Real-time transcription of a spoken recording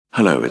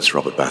Hello, it's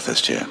Robert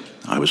Bathurst here.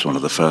 I was one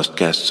of the first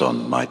guests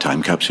on My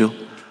Time Capsule,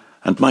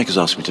 and Mike has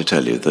asked me to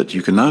tell you that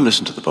you can now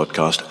listen to the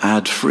podcast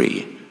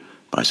ad-free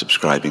by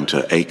subscribing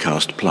to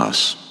Acast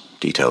Plus.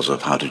 Details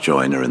of how to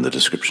join are in the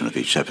description of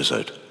each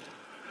episode.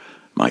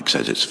 Mike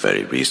says it's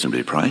very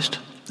reasonably priced.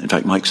 In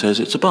fact, Mike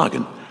says it's a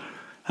bargain.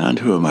 And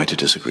who am I to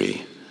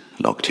disagree?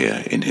 Locked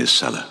here in his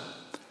cellar.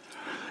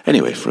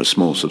 Anyway, for a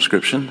small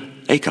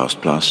subscription, Acast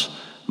Plus,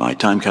 My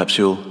Time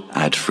Capsule,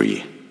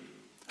 ad-free.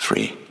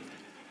 Free.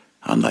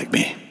 Unlike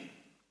me.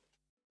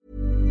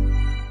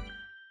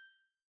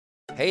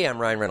 Hey, I'm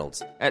Ryan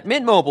Reynolds. At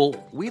Mint Mobile,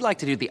 we like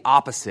to do the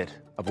opposite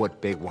of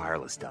what Big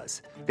Wireless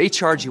does. They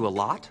charge you a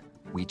lot,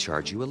 we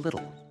charge you a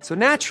little. So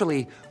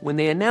naturally, when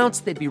they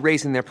announced they'd be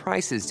raising their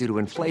prices due to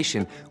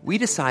inflation, we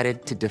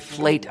decided to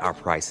deflate our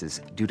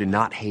prices due to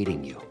not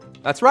hating you.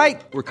 That's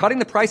right. We're cutting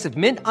the price of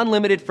Mint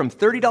Unlimited from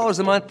 $30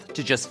 a month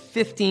to just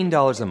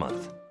 $15 a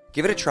month.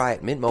 Give it a try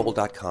at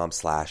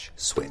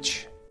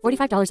mintmobile.com/switch.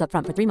 $45 up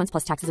front for 3 months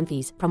plus taxes and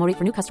fees. Promo rate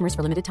for new customers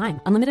for limited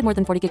time. Unlimited more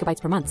than 40 gigabytes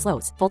per month.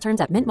 Slows full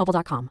terms at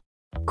mintmobile.com.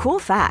 Cool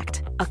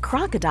fact, a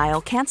crocodile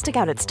can't stick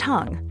out its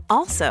tongue.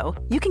 Also,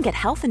 you can get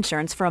health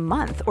insurance for a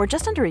month or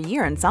just under a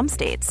year in some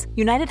states.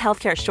 United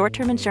Healthcare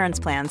short-term insurance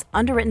plans,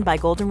 underwritten by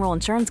Golden Rule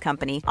Insurance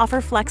Company, offer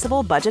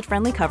flexible,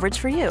 budget-friendly coverage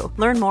for you.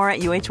 Learn more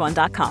at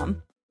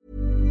uh1.com.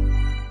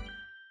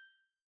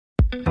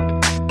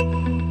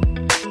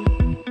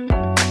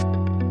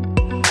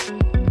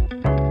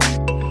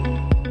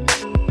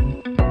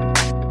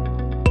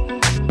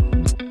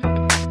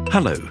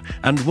 Hello,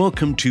 and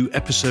welcome to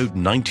episode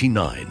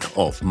 99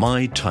 of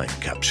My Time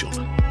Capsule.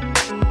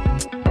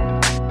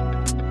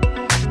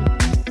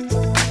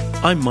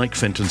 I'm Mike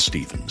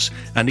Fenton-Stevens,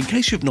 and in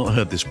case you've not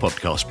heard this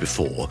podcast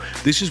before,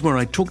 this is where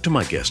I talk to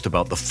my guest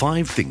about the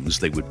 5 things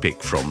they would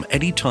pick from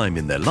any time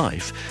in their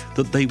life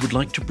that they would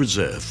like to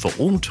preserve for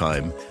all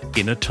time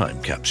in a time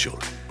capsule.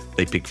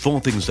 They pick 4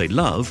 things they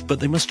love,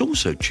 but they must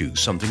also choose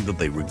something that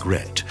they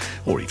regret,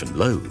 or even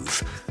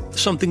loathe,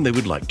 something they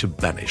would like to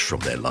banish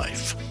from their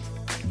life.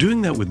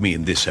 Doing that with me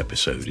in this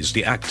episode is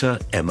the actor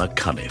Emma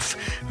Cunniffe,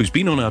 who's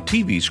been on our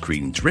TV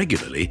screens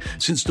regularly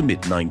since the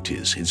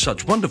mid-90s in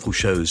such wonderful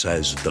shows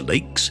as The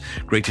Lakes,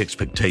 Great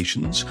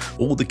Expectations,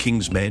 All the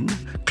King's Men,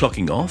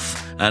 Clocking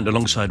Off, and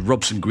alongside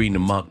Robson Green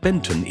and Mark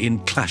Benton in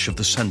Clash of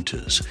the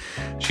Santas.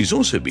 She's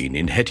also been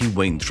in Hetty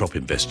Wainthropp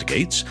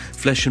Investigates,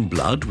 Flesh and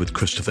Blood with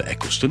Christopher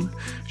Eccleston.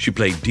 She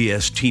played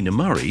DS Tina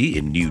Murray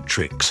in New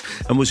Tricks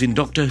and was in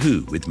Doctor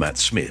Who with Matt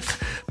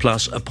Smith,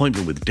 plus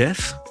Appointment with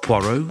Death,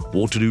 Poirot,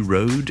 Waterloo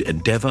Road,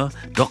 Endeavour,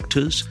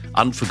 Doctors,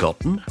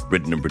 Unforgotten,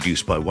 written and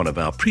produced by one of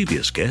our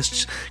previous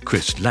guests,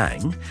 Chris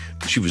Lang.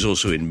 She was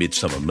also in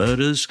Midsummer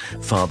Murders,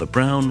 Father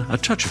Brown, A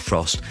Touch of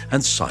Frost,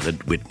 and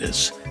Silent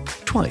Witness,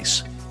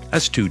 twice,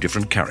 as 2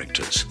 different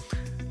characters.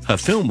 Her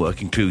film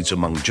work includes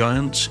Among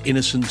Giants,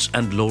 Innocence,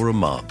 and Laura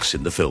Marks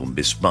in the film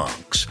Miss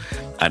Marks.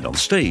 And on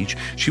stage,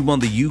 she won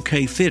the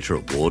UK Theatre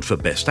Award for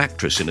Best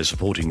Actress in a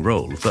Supporting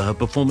Role for her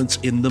performance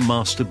in The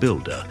Master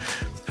Builder.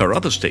 Her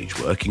other stage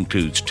work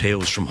includes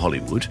Tales from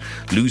Hollywood,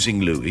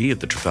 Losing Louis at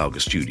the Trafalgar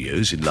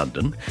Studios in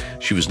London.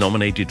 She was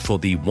nominated for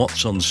the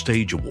What's on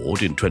Stage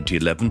Award in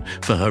 2011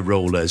 for her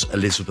role as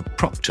Elizabeth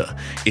Proctor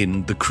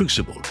in The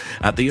Crucible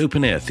at the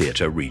Open Air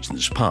Theatre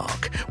Regent's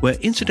Park, where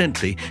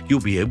incidentally you'll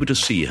be able to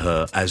see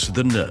her as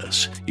the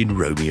nurse in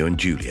Romeo and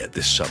Juliet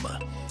this summer.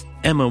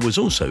 Emma was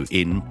also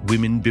in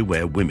Women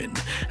Beware Women,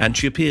 and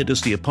she appeared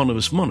as the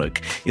eponymous monarch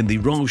in the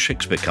Royal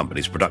Shakespeare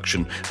Company's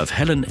production of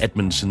Helen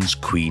Edmondson's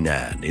Queen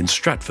Anne in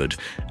Stratford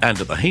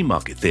and at the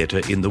Haymarket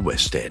Theatre in the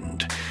West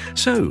End.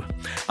 So,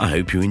 I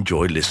hope you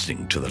enjoy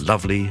listening to the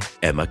lovely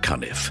Emma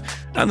Cunniffe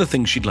and the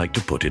things she'd like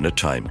to put in a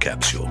time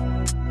capsule.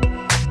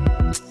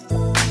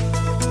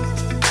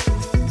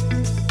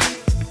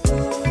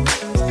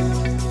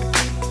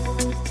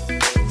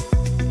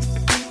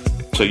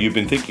 So you've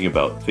been thinking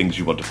about things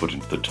you want to put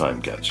into the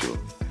time capsule.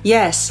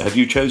 Yes. Have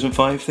you chosen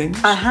 5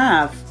 things? I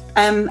have.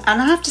 And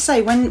I have to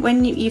say,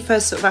 when you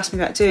first sort of asked me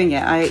about doing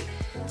it, I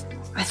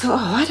thought,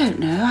 I don't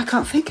know, I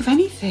can't think of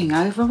anything.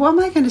 What am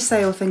I going to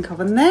say or think of?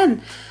 And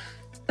then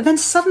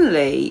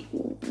suddenly,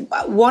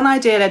 one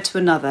idea led to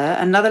another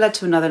led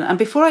to another. And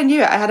before I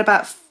knew it, I had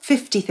about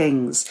 50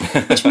 things,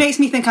 which makes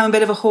me think I'm a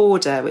bit of a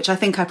hoarder, which I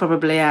think I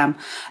probably am.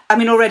 I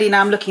mean, already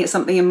now I'm looking at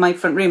something in my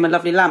front room, a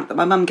lovely lamp that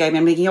my mum gave me.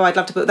 I'm thinking, I'd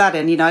love to put that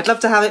in. I'd love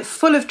to have it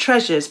full of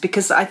treasures,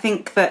 because I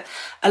think that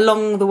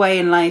along the way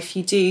in life,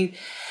 you do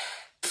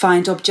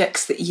find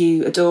objects that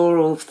you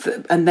adore,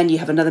 and then you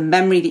have another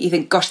memory that you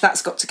think, gosh,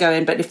 that's got to go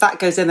in. But if that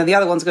goes in, then the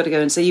other one's got to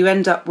go in. So you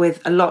end up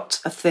with a lot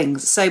of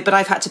things. But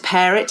I've had to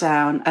pare it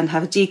down and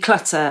have a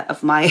declutter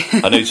of my...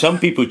 I know some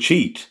people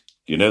cheat.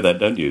 You know that,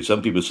 don't you? Some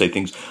people say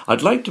things,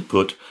 I'd like to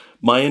put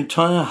my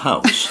entire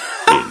house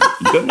in.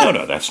 You go,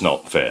 no, that's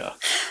not fair.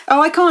 Oh,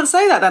 I can't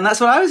say that then.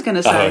 That's what I was going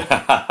to say.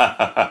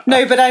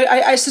 No, but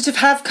I sort of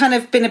have kind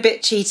of been a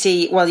bit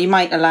cheaty. Well, you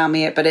might allow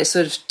me it, but it's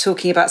sort of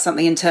talking about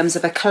something in terms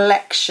of a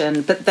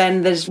collection. But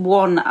then there's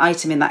one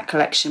item in that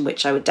collection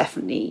which I would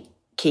definitely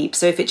keep.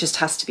 So if it just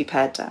has to be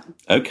pared down.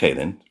 Okay,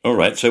 then. All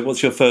right. So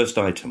what's your first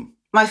item?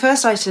 My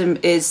first item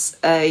is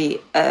a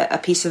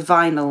piece of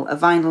vinyl, a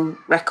vinyl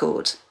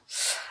record.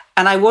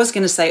 And I was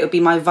going to say it would be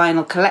my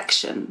vinyl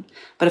collection.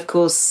 But of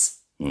course,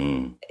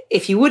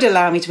 if you would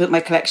allow me to put my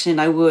collection in,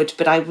 I would.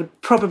 But I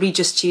would probably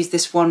just choose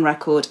this one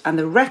record. And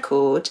the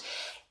record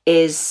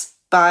is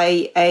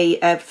by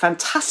a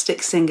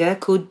fantastic singer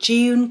called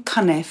June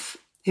Cunniffe,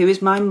 who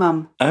is my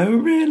mum. Oh,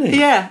 really?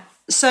 Yeah.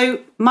 So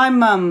my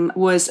mum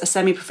was a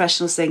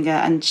semi-professional singer,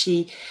 and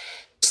she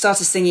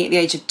started singing at the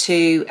age of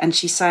 2, and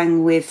she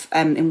sang with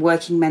in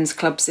working men's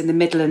clubs in the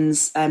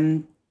Midlands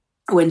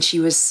when she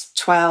was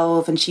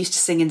 12, and she used to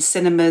sing in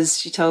cinemas,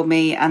 she told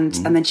me, and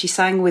then she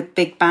sang with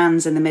big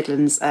bands in the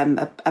Midlands,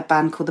 a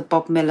band called the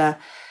Bob Miller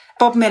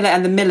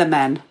and the Miller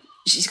Men.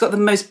 She's got the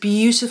most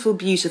beautiful,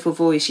 beautiful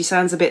voice. She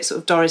sounds a bit sort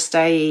of Doris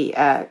Day,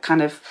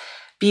 kind of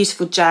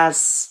beautiful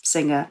jazz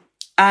singer.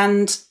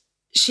 And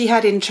she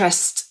had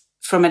interest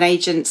from an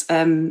agent,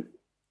 and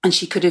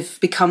she could have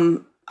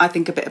become, I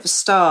think, a bit of a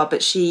star,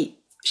 but she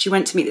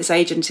went to meet this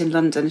agent in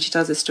London, and she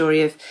tells the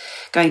story of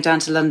going down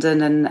to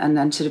London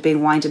and sort of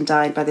being wined and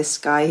dined by this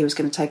guy who was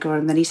going to take her on.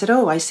 And then he said,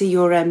 "Oh, I see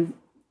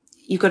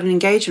you've got an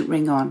engagement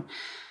ring on."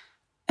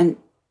 And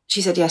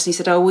she said, "Yes." And he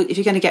said, "Oh, well, if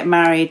you're going to get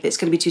married, it's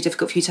going to be too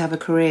difficult for you to have a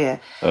career."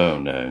 Oh,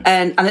 no.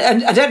 And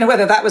I don't know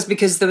whether that was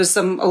because there was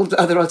some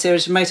other ulterior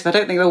motive. I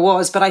don't think there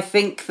was, but I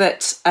think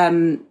that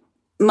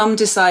Mum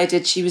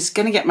decided she was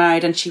going to get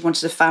married and she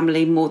wanted a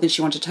family more than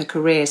she wanted her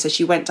career. So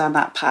she went down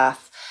that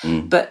path.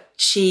 But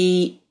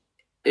she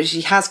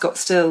has got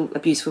still a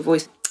beautiful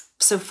voice.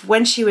 So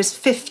when she was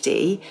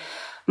 50,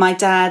 my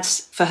dad,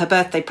 for her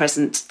birthday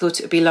present,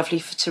 thought it would be lovely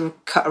to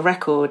cut a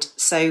record.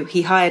 So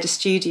he hired a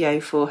studio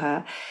for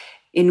her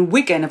in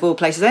Wigan, of all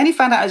places. I only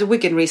found out it was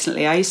Wigan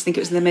recently. I used to think it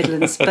was in the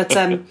Midlands. But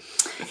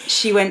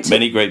she went to...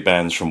 Many great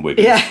bands from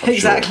Wigan. Yeah, I'm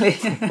exactly.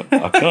 Sure.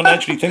 I can't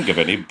actually think of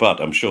any, but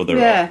I'm sure there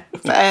are.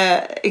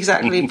 Yeah,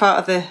 exactly, part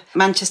of the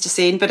Manchester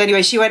scene. But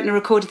anyway, she went and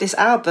recorded this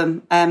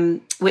album,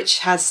 which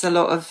has a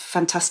lot of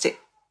fantastic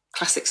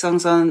classic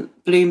songs on: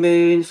 Blue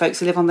Moon,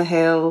 Folks Who Live on the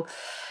Hill,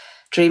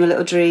 Dream a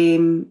Little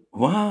Dream.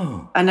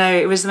 Wow. I know,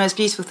 it was the most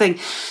beautiful thing.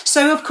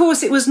 So, of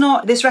course,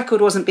 this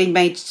record wasn't being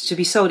made to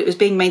be sold. It was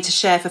being made to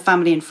share for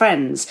family and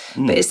friends.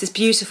 But it's this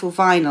beautiful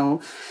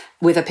vinyl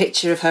with a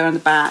picture of her on the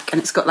back,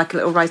 and it's got like a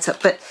little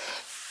write-up. But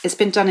it's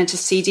been done into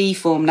CD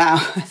form now.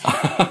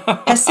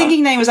 Her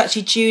singing name was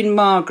actually June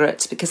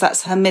Margaret, because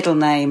that's her middle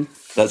name.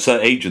 That's her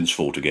agent's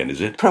fault again,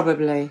 is it?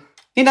 Probably.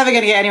 You're never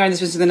going to get anywhere in this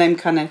with the name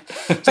Cunniffe.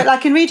 But I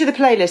can read you the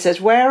playlist. It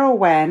says, "Where or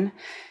When,"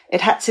 "It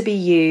Had to Be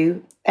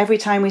You," "Every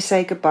Time We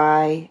Say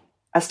Goodbye,"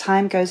 "As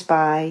Time Goes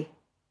By,"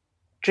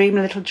 "Dream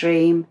a Little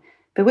Dream,"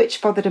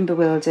 "Bewitched, Bothered and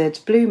Bewildered,"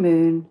 "Blue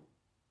Moon,"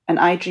 and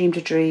 "I Dreamed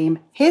a Dream,"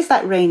 "Here's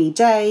That Rainy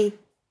Day,"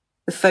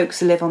 "The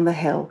Folks Who Live on the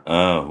Hill."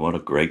 Oh, what a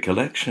great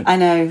collection. I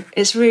know.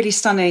 It's really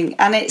stunning.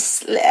 And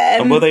it's...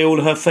 and were they all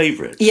her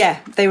favourites? Yeah,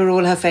 they were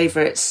all her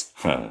favourites.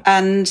 Huh.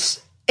 And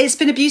it's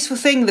been a beautiful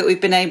thing that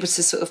we've been able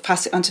to sort of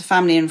pass it on to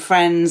family and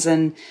friends,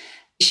 and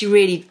she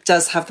really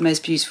does have the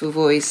most beautiful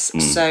voice.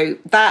 So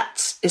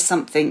that is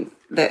something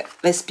that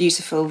this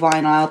beautiful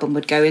vinyl album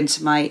would go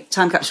into my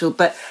time capsule.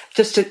 But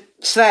just to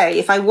say,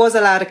 if I was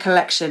allowed a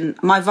collection,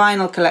 my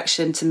vinyl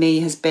collection to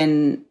me has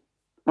been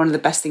one of the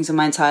best things in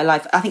my entire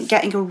life. I think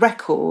getting a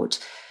record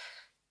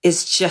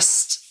is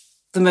just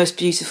the most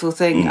beautiful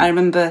thing. I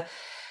remember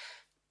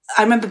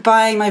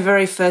buying my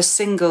very first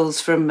singles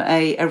from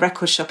a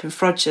record shop in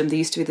Frodsham. There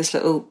used to be this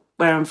little,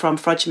 where I'm from,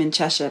 Frodsham in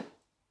Cheshire,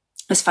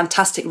 this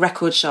fantastic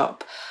record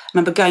shop. I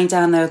remember going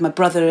down there with my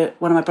brother.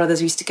 One of my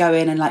brothers used to go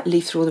in and like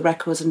leaf through all the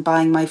records and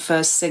buying my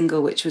first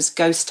single, which was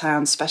Ghost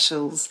Town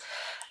Specials,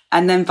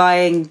 and then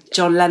buying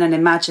John Lennon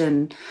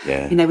Imagine,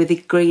 with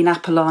the green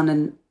apple on,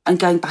 and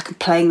going back and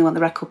playing them on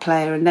the record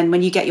player. And then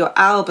when you get your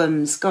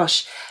albums,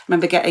 gosh, I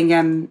remember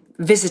getting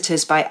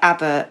Visitors by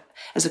ABBA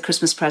as a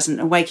Christmas present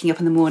and waking up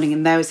in the morning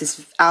and there was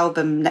this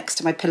album next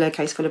to my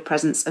pillowcase full of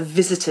presents of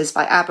Visitors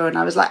by ABBA, and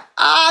I was like,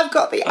 I've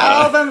got the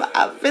album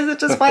of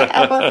Visitors by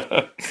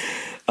ABBA.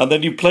 And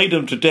then you played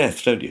them to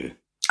death, don't you?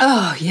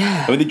 Oh,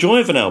 yeah. I mean, the joy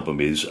of an album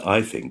is,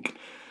 I think,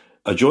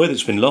 a joy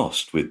that's been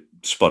lost with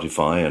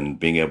Spotify and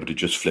being able to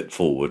just flip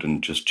forward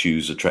and just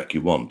choose a track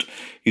you want,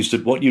 is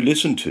that what you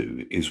listen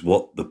to is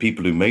what the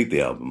people who made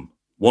the album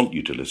want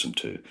you to listen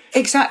to.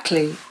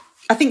 Exactly.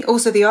 I think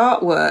also the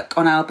artwork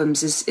on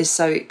albums is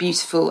so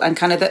beautiful, and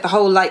kind of the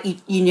whole, like,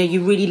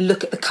 you really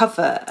look at the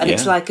cover and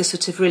it's like a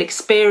sort of real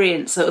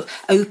experience, sort of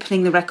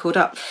opening the record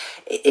up.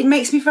 It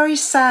makes me very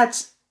sad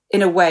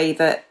in a way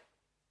that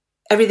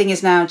everything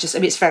is now just, I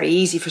mean, it's very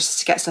easy for us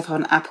to get stuff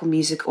on Apple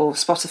Music or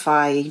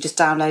Spotify. You can just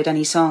download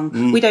any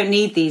song. We don't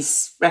need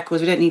these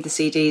records. We don't need the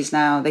CDs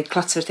now. They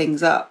clutter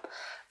things up.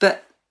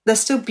 But they're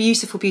still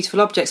beautiful, beautiful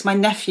objects. My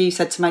nephew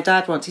said to my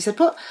dad once, he said,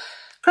 "What,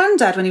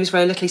 Granddad," when he was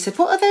very little, he said,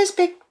 "What are those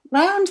big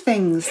round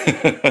things?"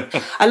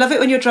 I love it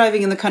when you're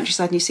driving in the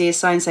countryside and you see a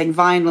sign saying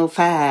vinyl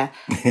fair.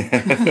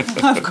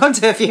 I've gone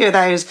to a few of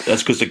those.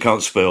 That's because they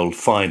can't spell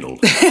final.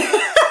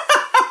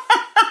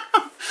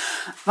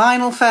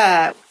 Vinyl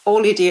fair.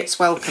 All idiots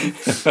welcome.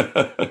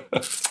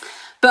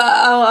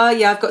 But,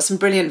 yeah, I've got some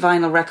brilliant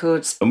vinyl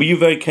records. And were you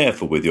very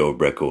careful with your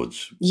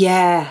records?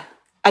 Yeah.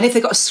 And if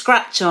they got a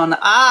scratch on,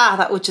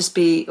 that would just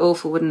be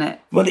awful, wouldn't it?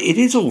 Well, it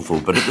is awful,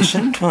 but at the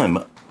same time,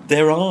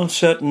 there are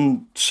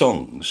certain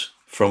songs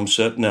from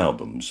certain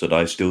albums that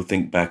I still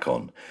think back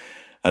on.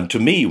 And to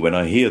me, when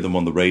I hear them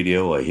on the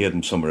radio, I hear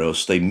them somewhere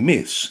else, they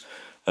miss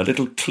a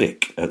little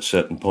click at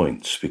certain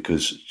points,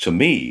 because to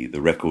me,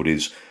 the record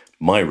is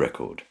my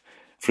record.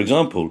 For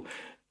example,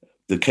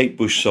 the Kate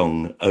Bush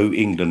song, "Oh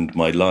England,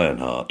 My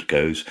Lionheart,"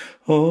 goes,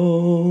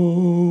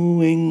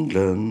 "Oh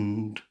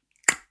England,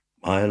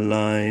 my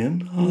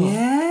Lionheart."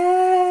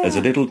 Yeah. There's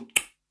a little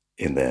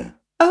in there.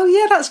 Oh,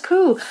 yeah, that's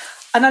cool.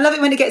 And I love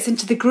it when it gets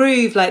into the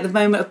groove, like the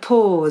moment of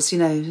pause,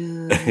 and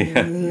then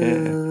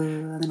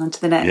on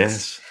to the next.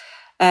 Yes.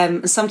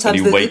 Sometimes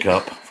and you wake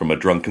up from a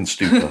drunken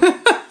stupor.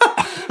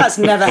 That's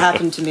never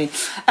happened to me.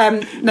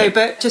 No,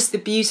 but just the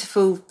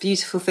beautiful,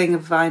 beautiful thing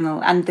of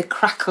vinyl and the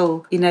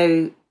crackle,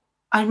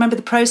 I remember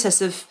the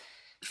process of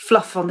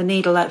fluff on the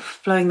needle, like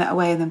blowing that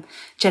away and then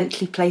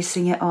gently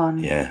placing it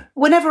on. Yeah.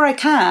 Whenever I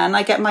can,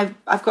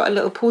 I've got a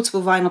little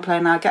portable vinyl player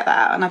now, I get that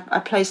out and I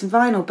play some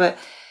vinyl, but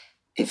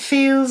it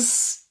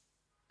feels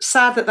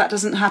sad that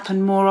doesn't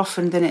happen more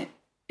often than it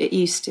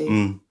used to.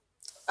 Mm.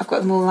 I've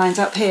got them all lined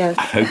up here.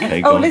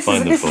 Okay, go and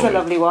find them this for is a me.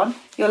 lovely one.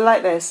 You'll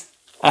like this.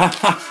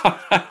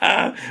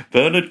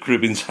 Bernard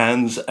Cribbins,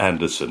 Hans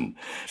Andersen,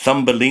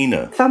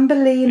 Thumbelina.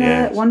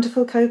 Yes.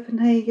 Wonderful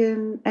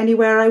Copenhagen,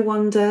 Anywhere I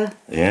Wander.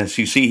 Yes,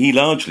 you see, he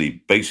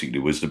largely, basically,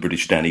 was the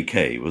British Danny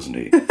Kaye, wasn't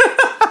he?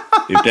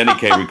 If Danny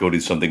Kaye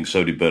recorded something,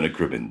 so did Bernard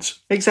Cribbins.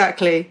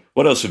 Exactly.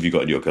 What else have you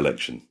got in your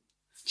collection?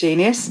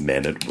 Genius.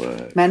 Men at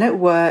Work. Men at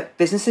Work,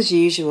 Business as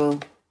Usual.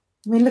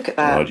 I mean, look at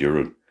that. God,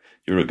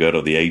 you're a girl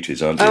of the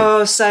 80s, aren't you?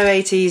 Oh, so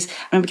 80s. I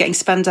remember getting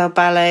Spandau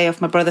Ballet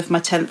off my brother for my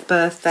 10th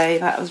birthday.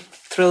 I was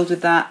thrilled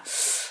with that.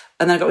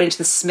 And then I got into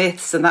the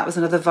Smiths, and that was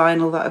another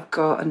vinyl that I've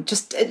got. And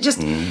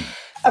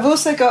I've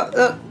also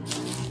got...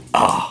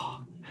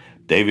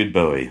 David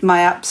Bowie.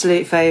 My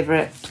absolute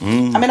favourite. I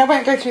mean, I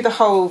won't go through the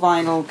whole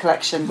vinyl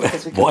collection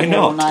because we could be here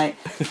all night.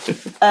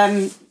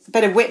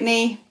 Bit of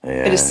Whitney,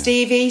 bit of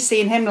Stevie,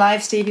 seeing him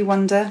live, Stevie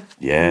Wonder.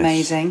 Yes.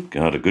 Amazing.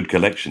 God, a good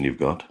collection you've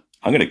got.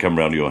 I'm going to come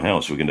round to your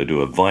house. We're going to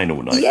do a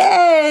vinyl night.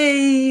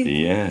 Yay!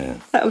 Yeah.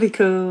 That'll be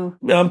cool.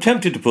 I'm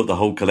tempted to put the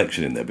whole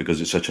collection in there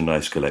because it's such a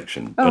nice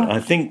collection. But I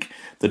think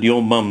that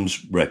your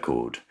mum's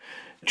record,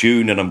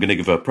 June, and I'm going to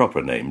give her a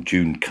proper name,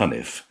 June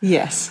Cunniffe.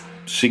 Yes.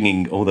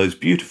 Singing all those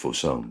beautiful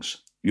songs.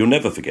 You'll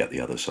never forget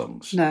the other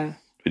songs. No.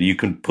 But you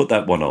can put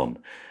that one on,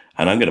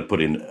 and I'm going to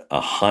put in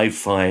a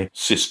hi-fi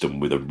system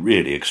with a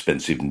really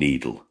expensive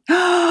needle.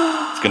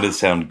 It's going to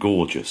sound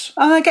gorgeous.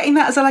 Oh, I'm getting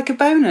that as a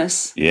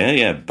bonus.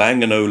 Yeah.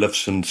 Bang &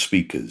 Olufsen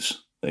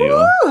speakers. There you Ooh,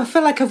 are. I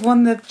feel like I've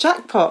won the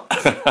jackpot.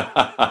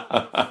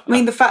 I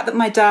mean, the fact that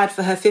my dad,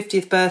 for her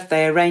 50th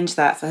birthday, arranged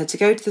that for her to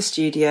go to the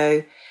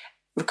studio,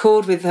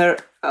 record with her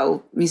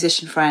old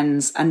musician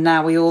friends, and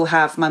now we all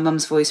have my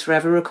mum's voice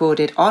forever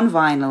recorded on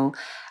vinyl.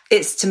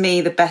 It's, to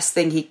me, the best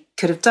thing he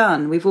could have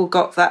done. We've all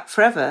got that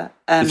forever.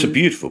 It's a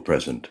beautiful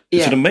present.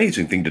 It's an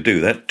amazing thing to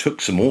do. That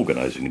took some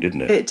organising,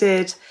 didn't it? It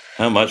did.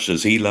 How much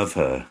does he love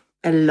her?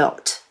 A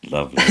lot.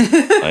 Lovely.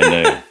 I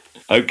know.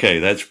 Okay,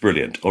 that's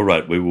brilliant. All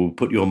right, we will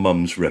put your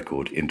mum's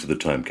record into the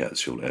time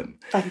capsule, Em.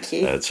 Thank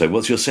you. So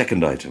what's your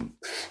second item?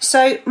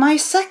 So my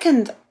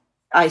second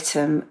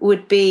item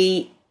would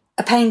be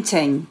a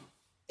painting.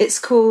 It's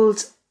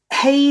called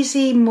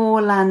Hazy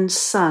Moorland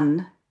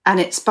Sun, and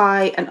it's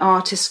by an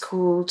artist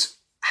called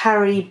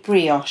Harry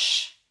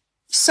Brioche.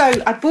 So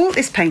I bought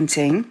this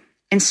painting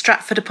in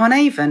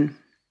Stratford-upon-Avon.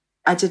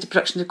 I did a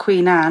production of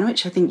Queen Anne,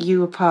 which I think you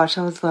were part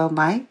of as well,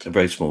 Mike. A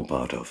very small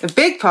part of. A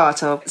big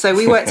part of. So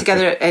we worked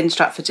together in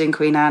Stratford doing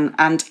Queen Anne,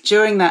 and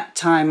during that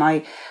time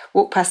I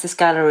walked past this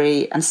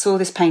gallery and saw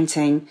this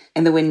painting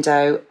in the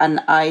window, and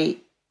I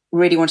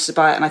really wanted to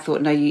buy it, and I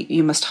thought, no,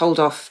 you must hold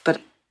off.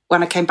 But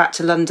when I came back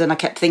to London, I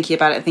kept thinking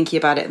about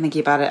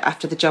it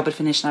after the job had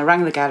finished, and I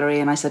rang the gallery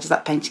and I said, is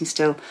that painting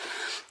still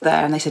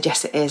there? And they said,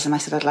 yes, it is. And I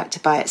said, I'd like to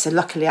buy it. So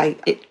luckily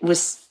it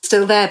was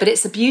still there, but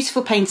it's a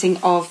beautiful painting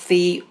of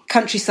the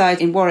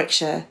countryside in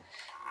Warwickshire.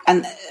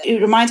 And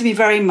it reminded me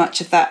very much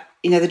of that,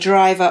 the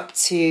drive up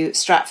to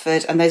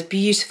Stratford and those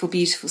beautiful,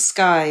 beautiful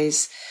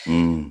skies.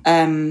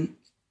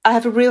 I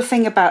have a real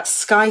thing about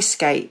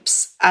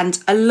skyscapes, and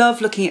I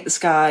love looking at the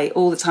sky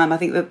all the time. I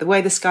think that the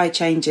way the sky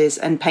changes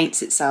and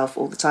paints itself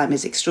all the time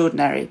is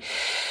extraordinary.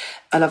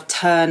 I love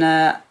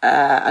Turner.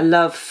 I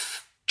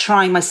love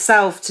trying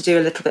myself to do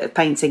a little bit of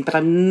painting, but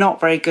I'm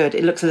not very good.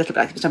 It looks a little bit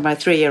like it's done by a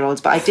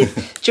 3-year-old, but I did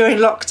during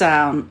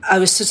lockdown. I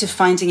was sort of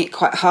finding it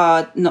quite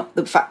hard, not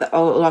the fact that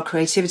all our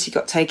creativity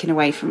got taken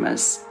away from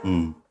us.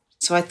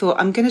 So I thought,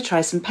 I'm going to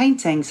try some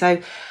painting. So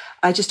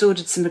I just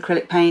ordered some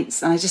acrylic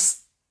paints, and I just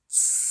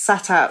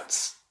sat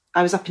out.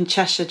 I was up in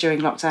Cheshire during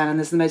lockdown, and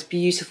there's the most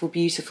beautiful,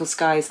 beautiful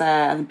skies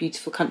there and the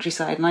beautiful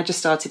countryside. And I just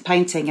started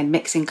painting and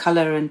mixing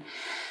colour, and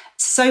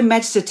it's so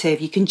meditative.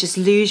 You can just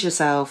lose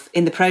yourself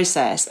in the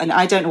process. And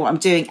I don't know what I'm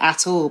doing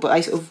at all, but I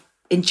sort of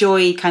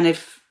enjoy kind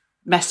of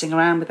messing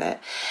around with it.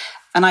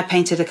 And I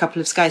painted a couple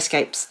of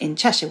skyscapes in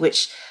Cheshire,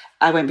 which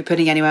I won't be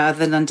putting anywhere other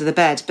than under the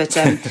bed. But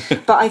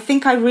but I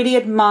think I really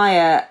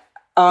admire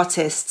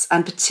artists,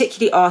 and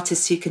particularly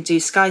artists who can do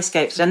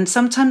skyscapes. And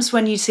sometimes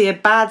when you see a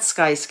bad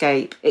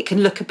skyscape, it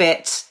can look a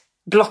bit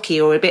blocky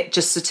or a bit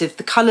just sort of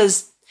the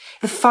colours.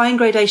 The fine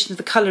gradation of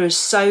the colour is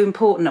so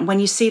important. And when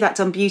you see that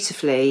done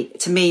beautifully,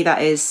 to me,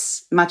 that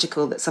is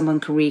magical that someone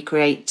can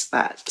recreate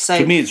that. So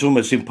to me, it's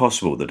almost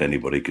impossible that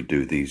anybody could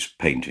do these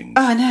paintings.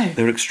 Oh, I know.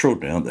 They're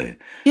extraordinary, aren't they?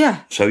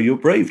 Yeah. So you're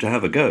brave to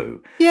have a go.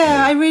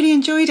 Yeah, I really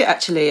enjoyed it,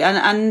 actually.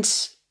 And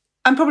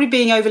I'm probably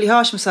being overly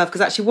harsh on myself, because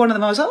actually one of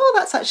them I was like, oh,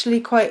 that's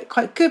actually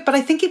quite good. But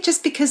I think it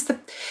just because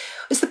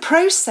it's the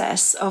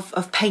process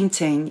of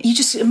painting. You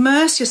just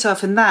immerse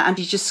yourself in that and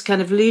you just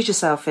kind of lose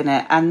yourself in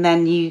it. And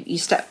then you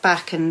step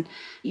back and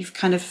you've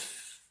kind of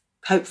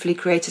hopefully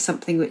created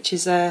something which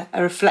is a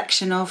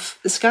reflection of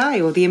the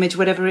sky or the image,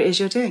 whatever it is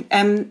you're doing.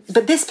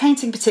 But this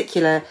painting in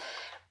particular,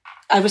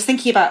 I was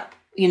thinking about,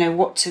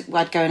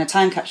 I'd go in a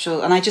time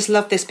capsule. And I just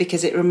love this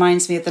because it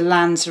reminds me of the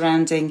land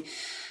surrounding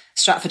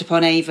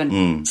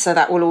Stratford-upon-Avon. So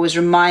that will always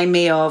remind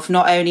me of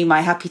not only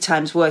my happy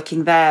times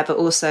working there, but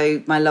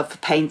also my love for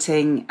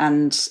painting.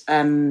 And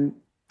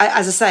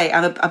as I say,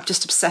 I'm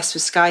just obsessed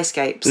with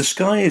skyscapes. The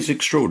sky is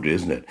extraordinary,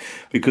 isn't it?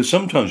 Because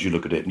sometimes you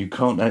look at it and you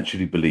can't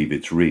actually believe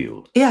it's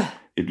real. Yeah.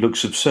 It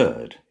looks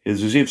absurd.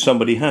 It's as if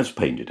somebody has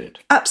painted it.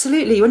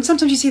 Absolutely. When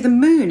sometimes you see the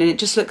moon and it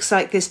just looks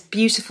like this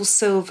beautiful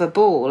silver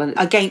ball and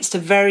against a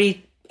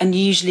very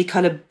unusually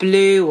coloured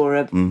blue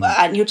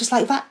and you're just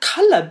like, that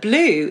colour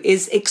blue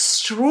is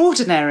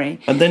extraordinary.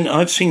 And then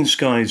I've seen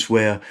skies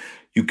where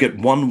you get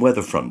one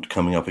weather front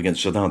coming up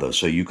against another,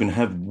 so you can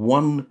have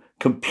one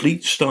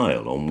complete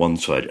style on one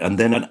side and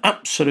then an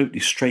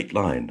absolutely straight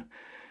line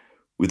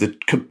with a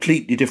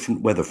completely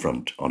different weather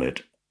front on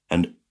it,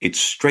 and it's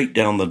straight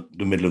down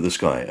the middle of the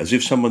sky, as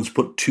if someone's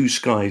put two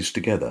skies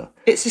together.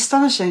 It's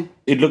astonishing.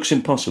 It looks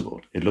impossible.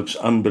 It looks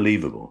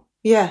unbelievable.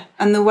 Yeah,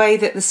 and the way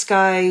that the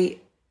sky,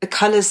 the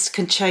colours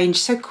can change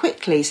so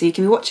quickly. So you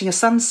can be watching a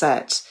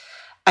sunset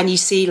and you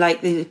see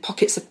like the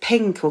pockets of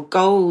pink or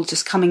gold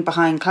just coming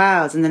behind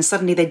clouds, and then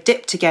suddenly they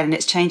dipped again and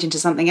it's changed into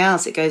something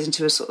else. It goes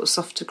into a sort of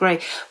softer grey.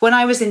 When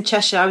I was in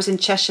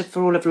Cheshire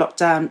for all of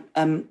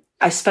lockdown.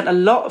 I spent a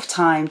lot of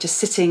time just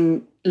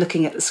sitting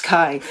looking at the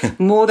sky,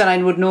 more than I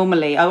would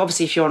normally.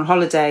 Obviously, if you're on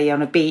holiday, you're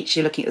on a beach,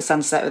 you're looking at the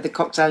sunset with a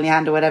cocktail in your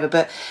hand or whatever.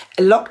 But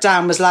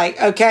lockdown was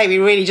like, okay, we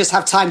really just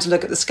have time to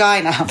look at the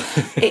sky now.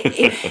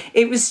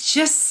 It was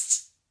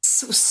just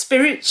sort of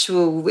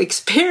spiritual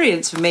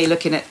experience for me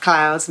looking at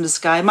clouds and the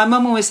sky. My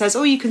mum always says,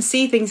 oh, you can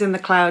see things in the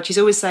cloud. She's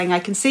always saying,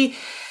 I can see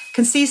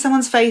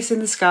someone's face in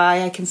the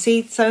sky. I can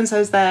see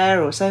so-and-so's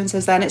there or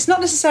so-and-so's there. And it's not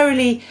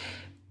necessarily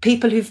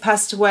people who've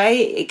passed away.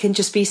 It can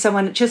just be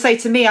someone. She'll say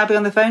to me, I'll be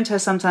on the phone to her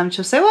sometimes,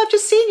 she'll say, well, I've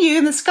just seen you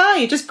in the sky.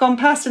 You've just gone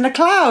past in a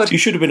cloud. You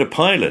should have been a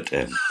pilot,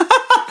 Em.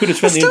 Could have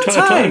spent the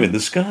entire time in the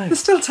sky.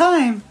 There's still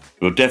time.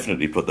 We'll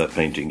definitely put that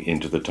painting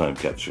into the time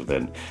capsule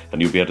then,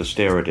 and you'll be able to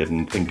stare at it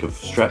and think of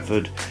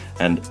Stratford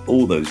and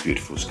all those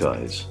beautiful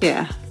skies.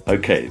 Yeah.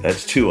 Okay,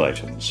 that's 2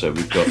 items, so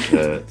we've got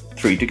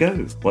 3 to go.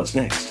 What's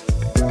next?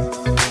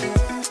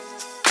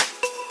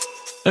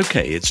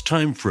 Okay, it's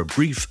time for a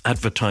brief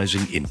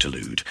advertising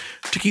interlude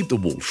to keep the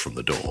wolf from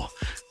the door.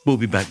 We'll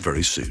be back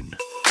very soon.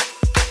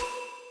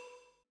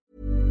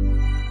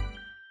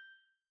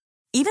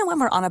 Even when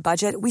we're on a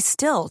budget, we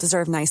still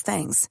deserve nice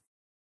things.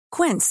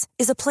 Quince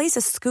is a place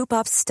to scoop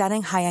up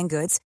stunning high-end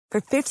goods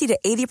for 50 to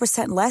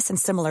 80% less than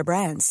similar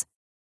brands.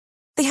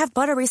 They have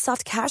buttery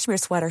soft cashmere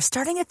sweaters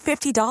starting at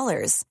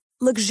 $50,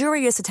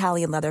 luxurious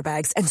Italian leather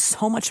bags, and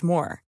so much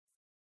more.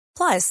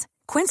 Plus,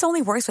 Quince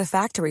only works with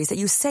factories that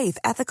use safe,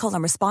 ethical,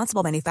 and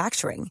responsible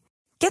manufacturing.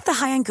 Get the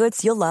high-end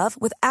goods you'll love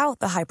without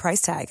the high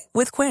price tag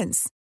with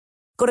Quince.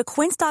 Go to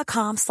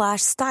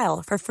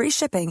quince.com/style for free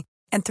shipping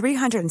and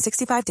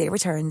 365-day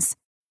returns.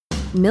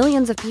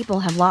 Millions of people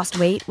have lost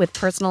weight with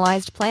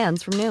personalized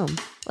plans from Noom.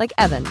 Like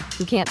Evan,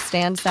 who can't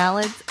stand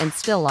salads and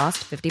still lost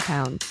 50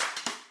 pounds.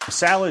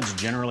 Salads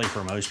generally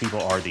for most people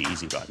are the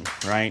easy button,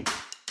 right?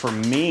 For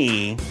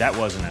me, that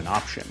wasn't an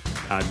option.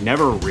 I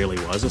never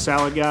really was a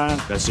salad guy.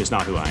 That's just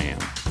not who I am.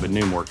 But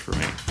Noom worked for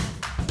me.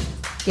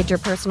 Get your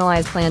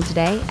personalized plan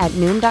today at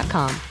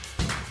Noom.com.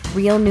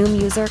 Real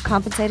Noom user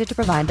compensated to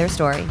provide their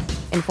story.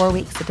 In 4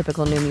 weeks, the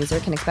typical Noom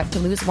user can expect to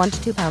lose 1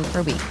 to 2 pounds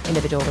per week.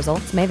 Individual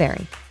results may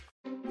vary.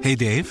 Hey,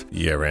 Dave.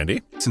 Yeah,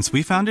 Randy. Since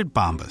we founded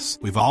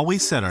Bombas, we've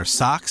always said our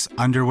socks,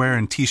 underwear,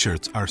 and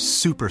T-shirts are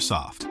super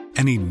soft.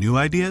 Any new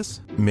ideas?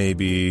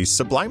 Maybe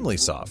sublimely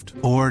soft.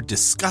 Or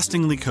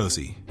disgustingly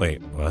cozy.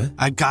 Wait, what?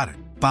 I got it.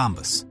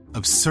 Bombas.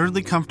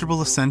 Absurdly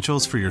comfortable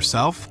essentials for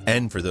yourself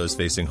and for those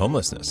facing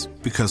homelessness.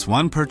 Because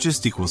one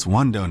purchased equals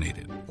one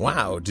donated.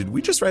 Wow, did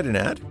we just write an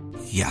ad?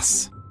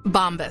 Yes.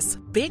 Bombas.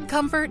 Big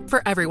comfort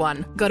for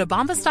everyone. Go to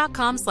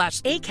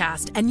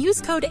bombas.com/ACAST and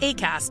use code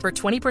ACAST for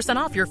 20%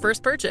 off your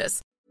first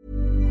purchase.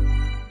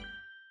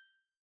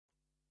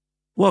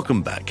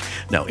 Welcome back.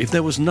 Now, if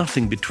there was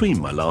nothing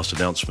between my last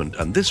announcement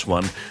and this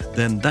one,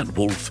 then that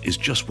wolf is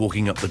just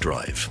walking up the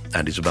drive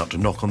and is about to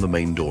knock on the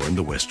main door in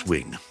the West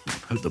Wing.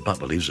 Hope the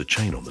butler leaves a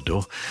chain on the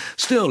door.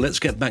 Still, let's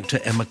get back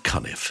to Emma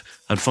Cunniffe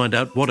and find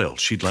out what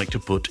else she'd like to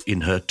put in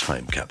her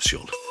time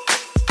capsule.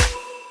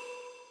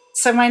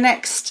 So my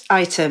next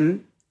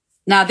item,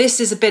 now this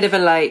is there's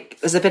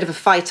a bit of a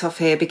fight off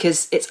here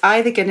because it's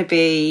either going to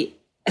be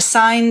a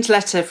signed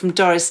letter from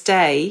Doris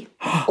Day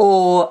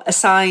or a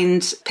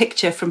signed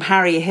picture from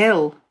Harry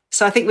Hill.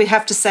 So I think we'd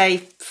have to say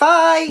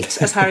fight,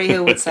 as Harry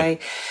Hill would say.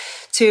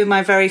 Two of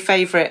my very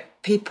favourite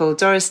people,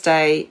 Doris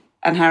Day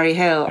and Harry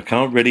Hill. I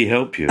can't really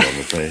help you,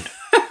 I'm afraid.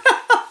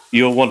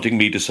 You're wanting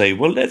me to say,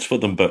 well, let's put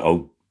them both...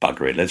 Oh,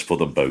 bugger it, let's put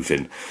them both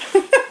in.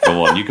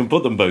 Go on, you can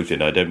put them both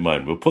in, I don't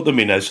mind. We'll put them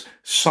in as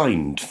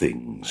signed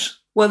things.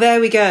 Well,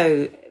 there we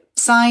go.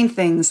 Signed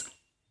things.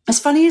 It's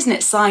funny, isn't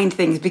it, signed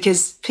things?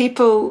 Because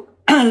people...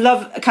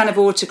 love a kind of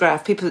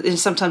autograph. People,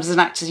 sometimes as an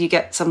actor, you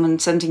get someone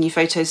sending you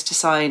photos to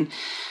sign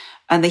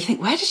and they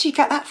think, where did you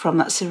get that from?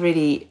 That's a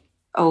really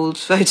old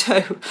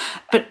photo.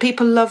 But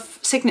people love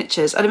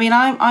signatures. And I mean,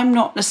 I'm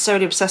not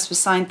necessarily obsessed with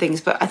signed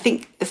things, but I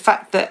think the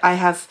fact that I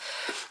have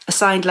a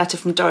signed letter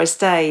from Doris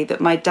Day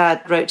that my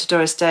dad wrote to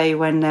Doris Day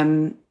when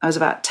I was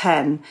about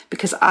 10,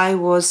 because I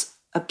was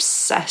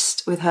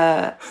obsessed with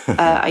her.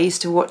 I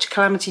used to watch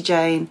Calamity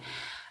Jane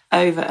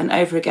over and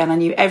over again. I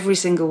knew every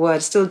single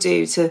word, still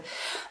do, to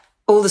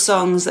all the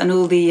songs and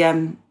all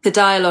the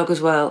dialogue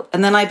as well.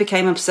 And then I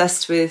became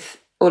obsessed with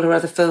all her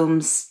other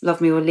films,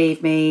 Love Me or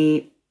Leave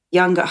Me,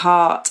 Young at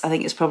Heart. I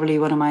think it's probably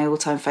one of my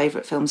all-time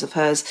favourite films of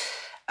hers.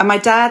 And my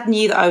dad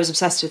knew that I was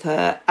obsessed with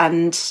her,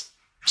 and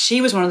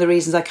she was one of the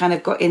reasons I kind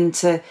of got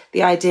into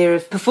the idea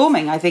of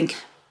performing. I think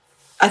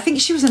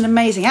she was an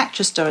amazing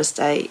actress, Doris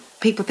Day.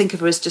 People think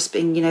of her as just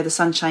being, the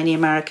sunshiny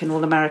American,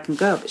 all-American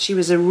girl, but she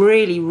was a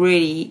really,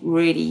 really,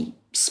 really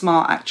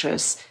smart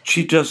actress.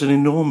 She does an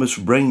enormous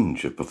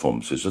range of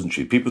performances, doesn't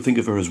she? People think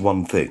of her as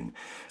one thing,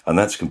 and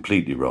that's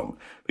completely wrong,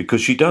 because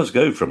she does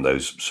go from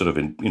those sort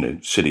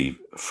of, silly,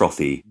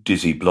 frothy,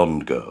 dizzy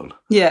blonde girl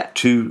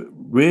to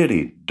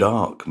really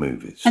dark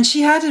movies. And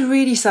she had a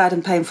really sad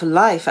and painful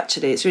life,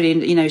 actually. It's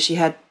really, she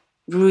had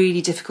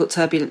really difficult,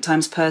 turbulent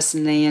times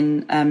personally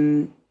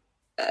and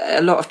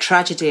a lot of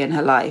tragedy in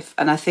her life.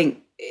 And I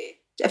think,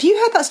 have you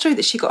heard that story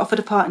that she got offered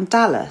a part in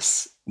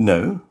Dallas?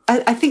 No.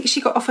 I think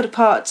she got offered a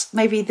part,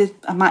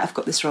 I might have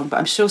got this wrong, but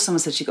I'm sure someone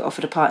said she got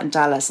offered a part in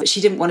Dallas, but she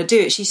didn't want to do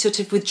it. She sort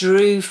of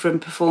withdrew from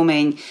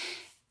performing,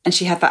 and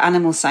she had that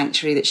animal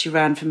sanctuary that she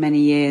ran for many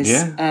years.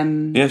 Yeah.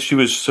 Yes, she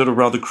was sort of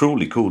rather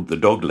cruelly called the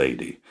dog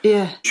lady.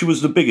 Yeah. She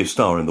was the biggest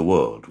star in the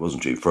world,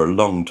 wasn't she, for a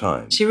long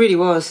time? She really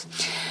was.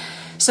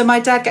 So my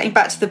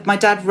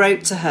dad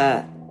wrote to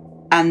her,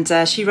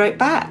 and she wrote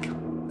back.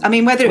 I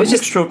mean, whether it was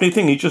just... an extraordinary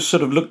thing. He just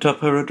sort of looked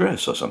up her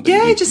address or something.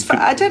 Yeah, I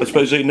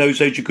suppose in those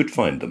days you could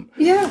find them.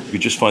 Yeah. You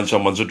could just find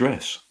someone's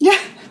address. Yeah.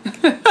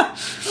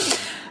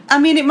 I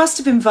mean, it must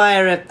have been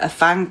via a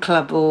fan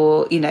club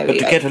or, But to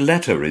get a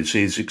letter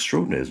is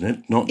extraordinary, isn't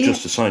it? Not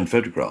just a signed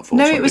photograph or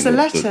no, something. It was a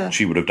letter. That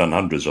she would have done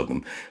hundreds of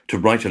them. To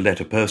write a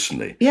letter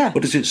personally. Yeah.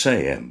 What does it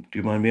say, Em? Do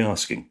you mind me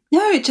asking?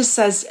 No, it just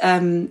says,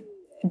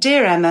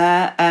 Dear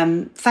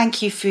Emma,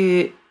 thank you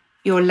for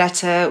your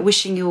letter,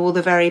 wishing you all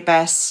the very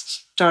best,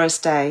 Doris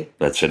Day.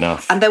 That's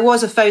enough. And there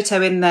was a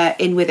photo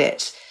in with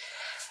it.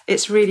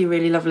 It's really,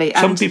 really lovely.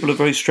 Some people are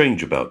very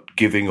strange about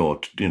giving or,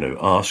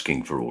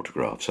 asking for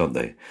autographs, aren't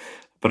they?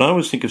 But I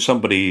always think if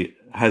somebody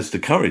has the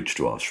courage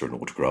to ask for an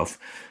autograph,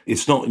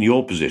 it's not in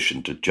your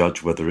position to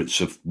judge whether it's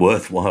a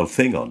worthwhile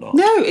thing or not.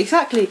 No,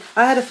 exactly.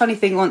 I had a funny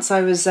thing once.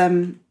 I was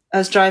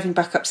driving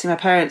back up to see my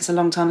parents a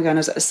long time ago, and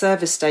I was at a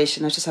service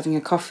station. I was just having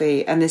a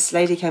coffee, and this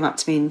lady came up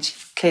to me and she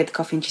cleared the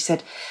coffee, and she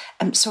said,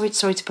 sorry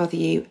to bother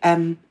you.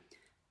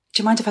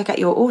 Do you mind if I get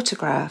your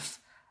autograph?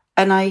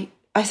 And I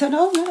said,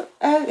 oh, no,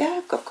 yeah,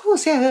 of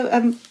course,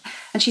 yeah.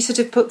 And she sort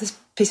of put this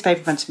piece of paper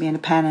in front of me and a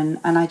pen,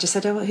 and I just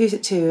said, oh, who's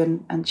it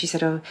to? And she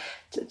said, oh,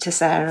 to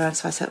Sarah. And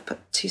so I said,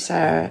 but to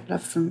Sarah,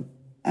 love from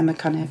Emma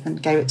Cunniffe,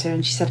 and gave it to her.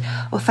 And she said,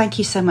 oh, thank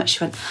you so much.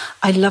 She went,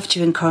 I loved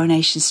you in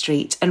Coronation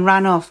Street, and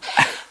ran off.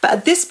 But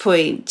at this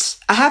point,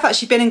 I have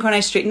actually been in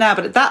Coronation Street now,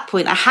 but at that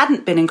point, I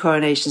hadn't been in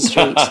Coronation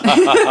Street.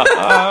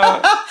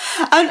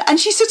 and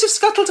she sort of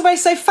scuttled away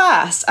so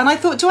fast. And I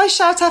thought, do I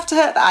shout after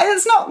her?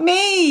 That's not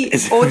me.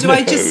 Or do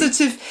I just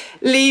sort of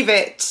leave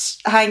it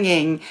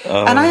hanging?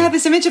 Oh. And I had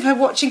this image of her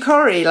watching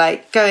Corrie,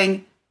 like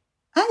going,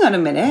 hang on a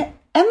minute.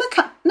 Emma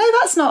no,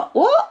 that's not...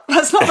 What?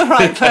 That's not the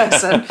right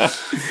person.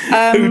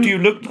 Who do you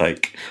look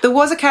like? There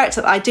was a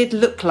character that I did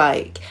look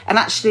like. And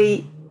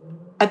actually,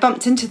 I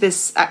bumped into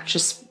this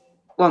actress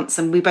once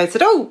and we both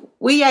said, oh,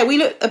 we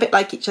look a bit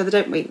like each other,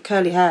 don't we?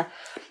 Curly hair.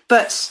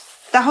 But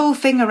the whole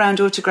thing around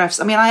autographs,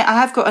 I mean, I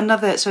have got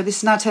another... So this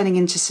is now turning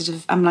into sort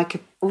of... I'm like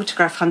an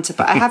autograph hunter,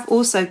 but I have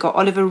also got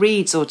Oliver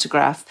Reed's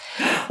autograph.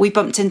 We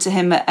bumped into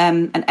him at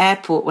an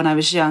airport when I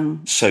was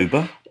young.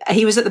 Sober?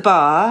 He was at the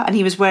bar and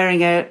he was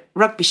wearing a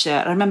rugby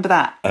shirt. I remember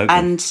that. Okay.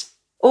 And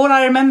all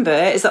I remember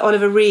is that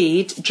Oliver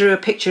Reed drew a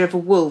picture of a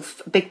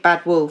wolf, a big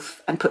bad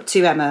wolf, and put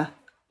to Emma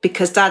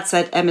because Dad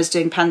said Emma's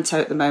doing panto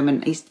at the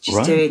moment.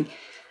 She's doing...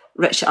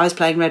 I was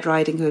playing Red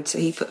Riding Hood, so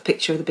he put a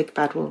picture of the big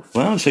bad wolf.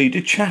 Well, so you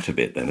did chat a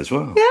bit then as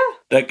well. Yeah.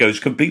 That goes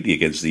completely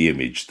against the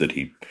image that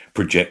he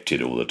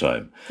projected all the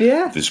time.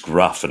 Yeah. This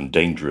gruff and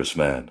dangerous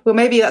man. Well,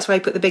 maybe that's why he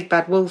put the big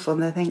bad wolf on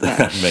there, I think.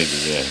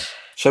 Maybe, yeah.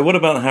 So what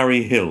about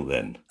Harry Hill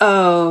then?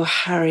 Oh,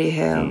 Harry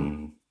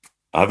Hill.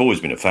 I've always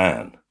been a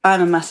fan.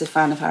 I'm a massive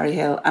fan of Harry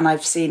Hill, and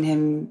I've seen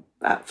him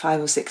about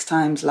 5 or 6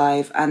 times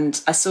live,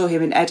 and I saw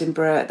him in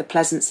Edinburgh at the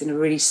Pleasance in a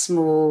really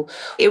small...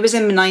 It was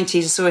in the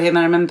 90s, I saw him, and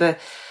I remember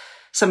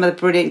some of the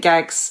brilliant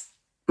gags.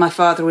 My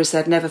father always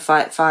said, never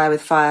fight fire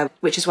with fire,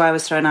 which is why I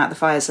was thrown out of the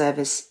fire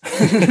service.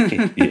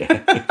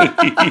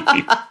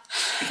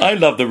 I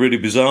love the really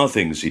bizarre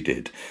things he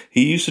did.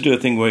 He used to do a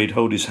thing where he'd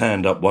hold his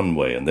hand up one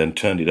way and then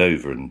turn it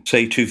over and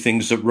say 2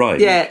 things that rhyme.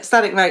 Yeah,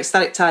 static right,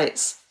 static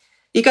tights.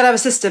 You got to have a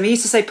system. He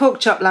used to say pork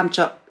chop, lamb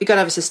chop. You got to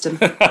have a system.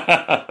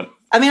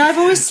 I mean, I've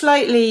always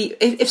slightly...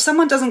 If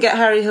someone doesn't get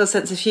Harry Hill's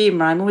sense of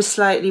humour, I'm always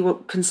slightly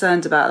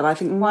concerned about them. I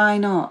think, why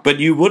not? But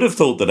you would have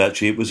thought that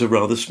actually it was a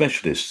rather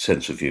specialist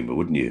sense of humour,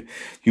 wouldn't you?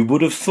 You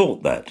would have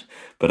thought that.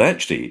 But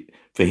actually,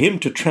 for him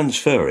to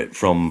transfer it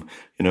from,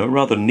 a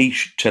rather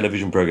niche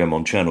television programme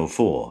on Channel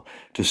 4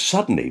 to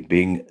suddenly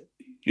being,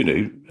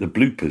 the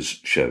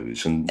bloopers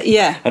shows and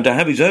to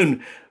have his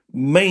own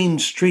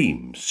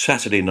mainstream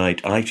Saturday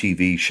night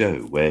ITV show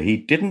where he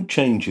didn't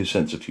change his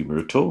sense of humour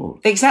at all.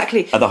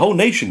 Exactly. And the whole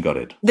nation got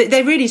it.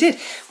 They really did.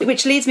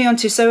 Which leads me on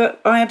to, so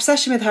my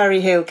obsession with Harry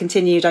Hill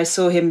continued. I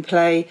saw him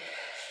play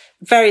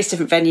various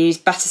different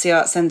venues, Battersea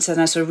Arts Centre,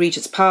 and I saw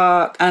Regent's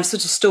Park, and I've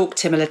sort of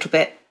stalked him a little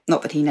bit.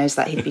 Not that he knows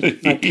that, he'd be...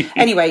 No.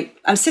 Anyway,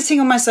 I'm sitting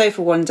on my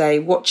sofa one day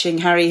watching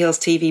Harry Hill's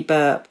TV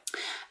Burp,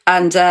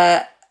 and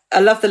I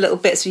love the little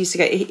bits we used to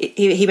go...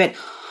 He went,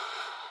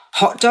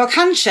 hot dog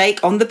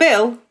handshake on the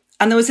bill.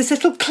 And there was this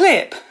little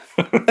clip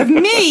of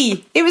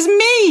me. It was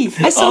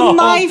me. I saw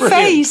my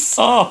face.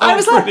 I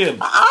was brilliant.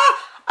 Like,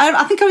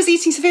 I think I was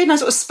eating some food and I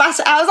sort of spat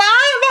it out. I was like,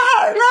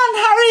 I'm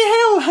Harry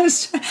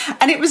Hill.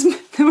 And it was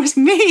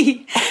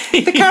me.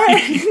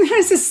 There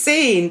was a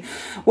scene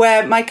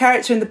where my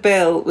character in the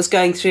bill was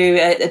going through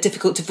a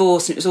difficult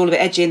divorce and it was all a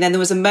bit edgy. And then there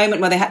was a moment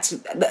where they had to...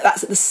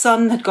 the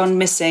son had gone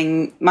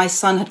missing. My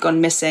son had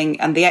gone missing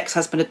and the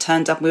ex-husband had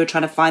turned up and we were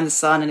trying to find the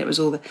son and it was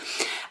all the...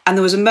 And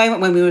there was a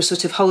moment when we were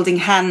sort of holding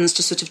hands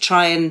to sort of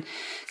try and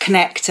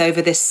connect over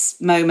this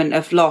moment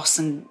of loss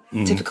and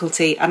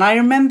difficulty. And I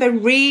remember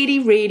really,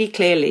 really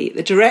clearly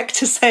the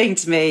director saying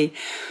to me,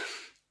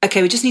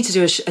 okay, we just need to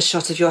do a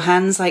shot of your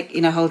hands, like,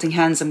 holding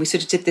hands. And we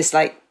sort of did this,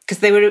 like,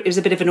 because it was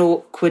a bit of an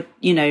awkward,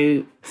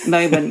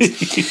 moment.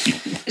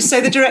 So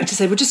the director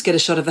said, we'll just get a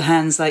shot of the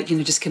hands, like,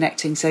 just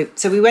connecting. So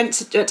we went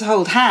to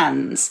hold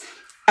hands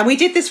and we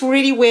did this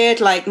really weird,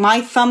 like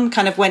my thumb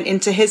kind of went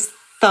into his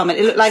thumb and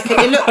it looked like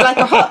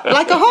a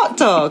hot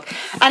dog,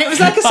 and it was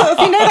like a sort of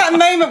that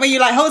moment where you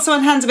like hold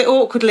someone's hands a bit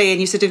awkwardly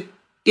and you sort of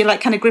you're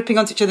like kind of gripping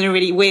onto each other in a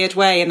really weird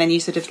way, and then you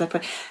sort of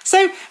like...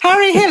 So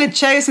Harry Hill had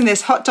chosen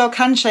this hot dog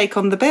handshake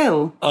on the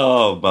bill.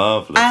 Oh,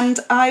 marvellous. And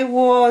I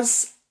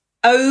was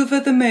over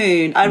the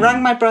moon. I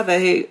rang my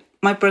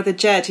brother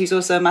Jed, who's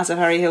also a massive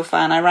Harry Hill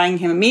fan. I rang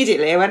him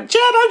immediately. I went,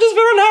 Jed, I've just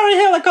been on Harry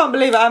Hill. I can't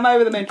believe it. I'm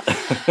over the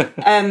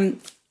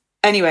moon.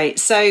 Anyway,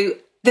 so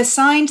the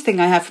signed thing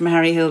I have from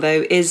Harry Hill,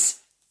 though, is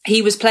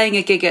he was playing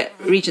a gig at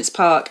Regent's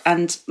Park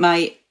and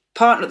my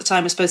partner at the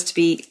time was supposed to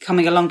be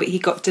coming along, but he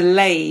got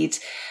delayed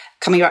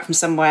coming back from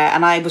somewhere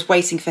and I was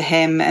waiting for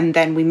him, and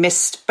then we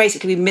missed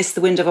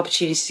the window of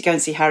opportunity to go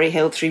and see Harry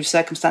Hill through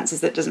circumstances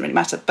that doesn't really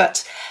matter.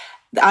 But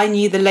I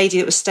knew the lady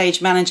that was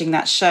stage managing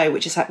that show,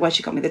 which is where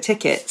she got me the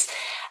tickets,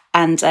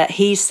 and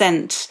he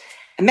sent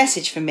a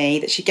message for me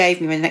that she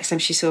gave me when the next time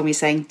she saw me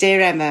saying,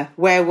 "Dear Emma,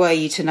 where were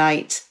you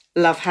tonight?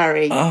 Love,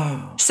 Harry."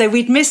 Oh. So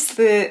we'd missed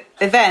the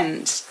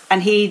event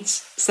and he'd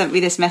sent me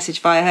this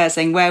message via her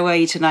saying, "Where were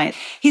you tonight?"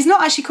 He's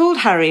not actually called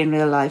Harry in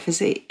real life, is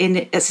he?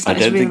 I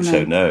don't think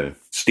so, no.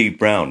 Steve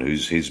Brown,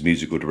 who's his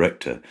musical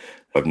director,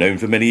 I've known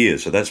for many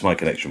years, so that's my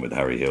connection with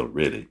Harry Hill,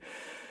 really.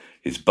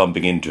 Is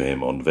bumping into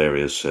him on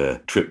various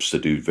trips to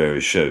do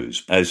various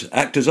shows, as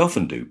actors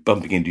often do,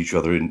 bumping into each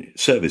other in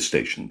service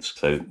stations.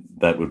 So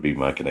that would be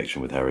my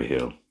connection with Harry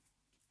Hill.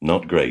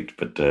 Not great,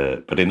 but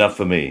enough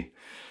for me.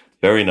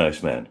 Very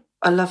nice man.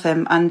 I love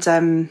him,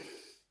 and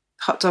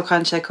hot dog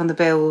handshake on the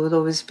bill will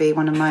always be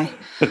one of my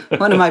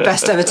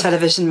best ever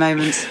television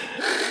moments.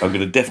 I'm going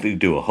to definitely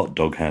do a hot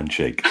dog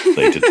handshake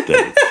later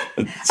today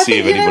and see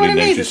if anybody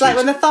notices. It's like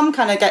when the thumb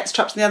kind of gets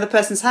trapped in the other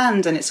person's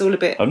hand, and it's all a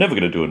bit... I'm never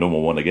going to do a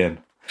normal one again.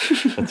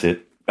 That's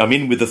it. I'm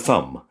in with the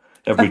thumb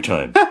every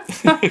time.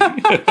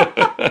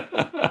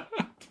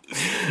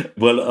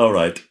 Well, all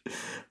right.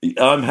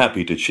 I'm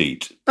happy to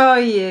cheat. Oh,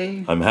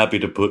 you. I'm happy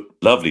to put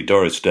lovely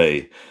Doris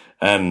Day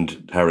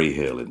and Harry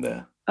Hill in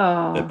there.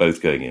 Oh. They're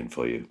both going in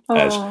for you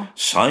as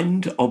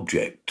signed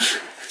objects.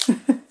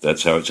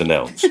 That's how it's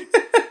announced.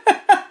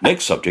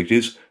 Next subject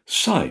is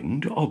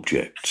signed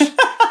objects.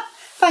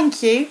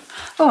 Thank you.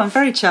 Oh, I'm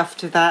very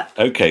chuffed with that.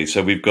 Okay,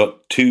 so we've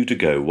got 2 to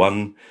go.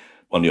 One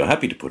you're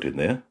happy to put in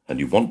there and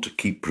you want to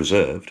keep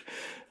preserved,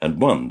 and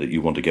one that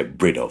you want to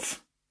get rid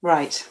of.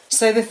 Right.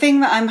 So the thing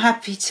that I'm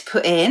happy to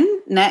put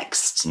in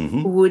next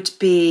would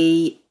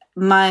be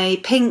my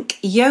pink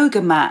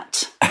yoga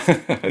mat.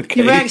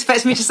 Okay. You weren't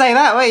expecting me to say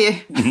that, were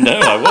you? No,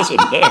 I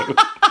wasn't,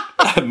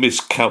 no. Miss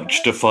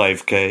Couch to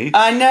 5K.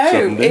 I know.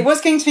 Suddenly. It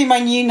was going to be my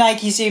new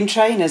Nike Zoom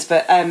trainers,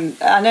 but I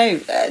know.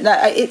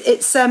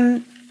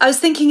 I was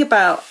thinking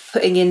about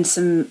putting in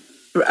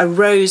a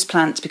rose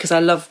plant because I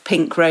love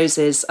pink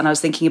roses, and I was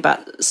thinking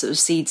about sort of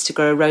seeds to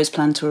grow a rose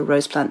plant or a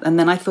rose plant, and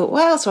then I thought,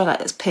 what else do I like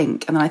that's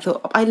pink? And then I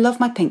thought, I love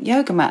my pink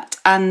yoga mat,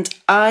 and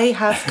I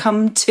have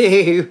come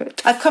to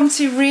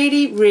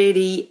really,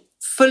 really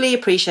fully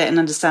appreciate and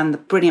understand the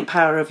brilliant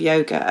power of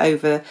yoga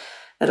over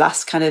the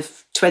last kind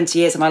of 20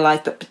 years of my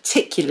life, but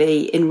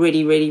particularly in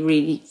really, really,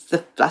 really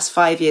the last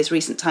 5 years,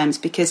 recent times,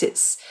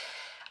 because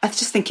I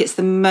just think it's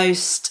the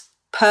most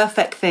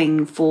perfect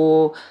thing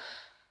for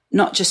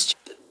not just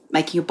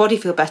making your body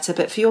feel better,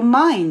 but for your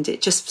mind.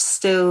 It just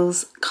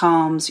stills,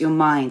 calms your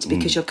mind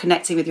because you're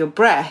connecting with your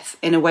breath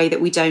in a way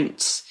that we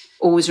don't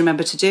always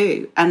remember to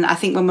do. And I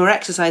think when we're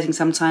exercising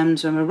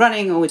sometimes, when we're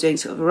running or we're doing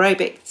sort of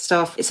aerobic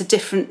stuff, it's a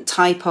different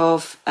type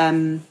of,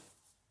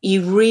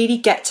 you really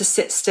get to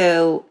sit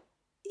still.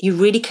 You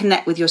really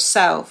connect with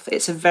yourself.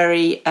 It's a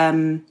very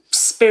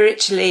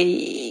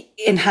spiritually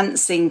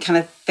enhancing kind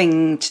of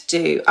thing to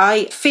do.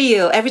 I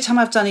feel every time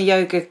I've done a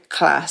yoga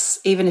class,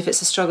 even if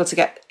it's a struggle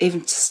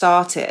to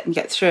start it and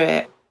get through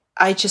it,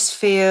 I just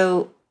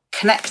feel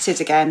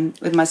connected again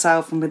with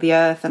myself and with the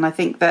earth. And I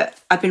think that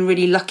I've been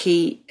really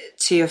lucky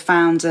to have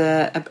found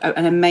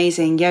an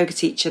amazing yoga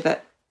teacher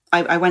that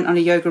I went on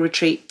a yoga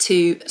retreat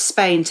to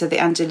Spain, to the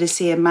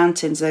Andalusia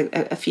Mountains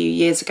a few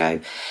years ago.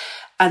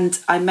 And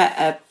I met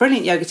a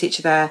brilliant yoga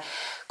teacher there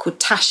called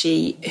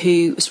Tashi,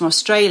 who was from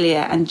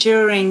Australia. And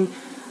during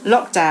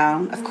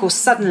lockdown, of course,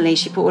 suddenly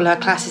she put all her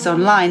classes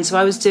online. So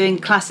I was doing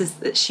classes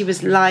that she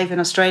was live in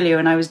Australia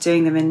and I was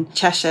doing them in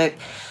Cheshire.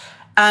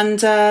 And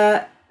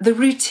the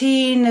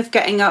routine of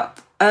getting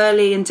up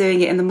early and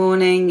doing it in the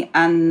morning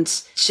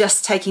and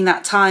just taking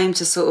that time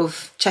to sort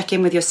of check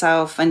in with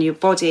yourself and your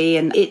body.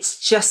 And it's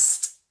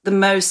just the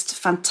most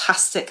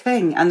fantastic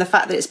thing. And the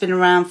fact that it's been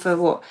around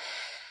for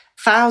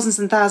thousands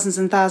and thousands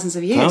and thousands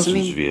of years.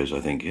 Thousands of years, I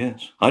think,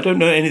 yes. I don't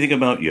know anything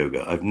about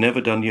yoga. I've never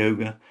done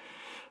yoga.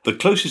 The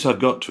closest I've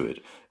got to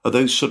it are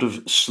those sort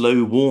of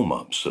slow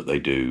warm-ups that they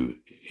do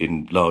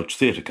in large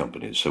theatre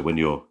companies. So when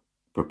you're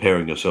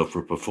preparing yourself for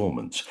a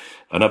performance.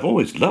 And I've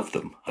always loved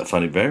them. I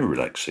find it very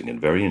relaxing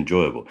and very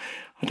enjoyable.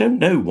 I don't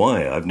know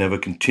why I've never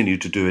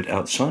continued to do it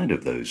outside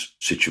of those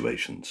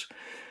situations.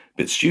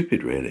 Bit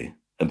stupid, really.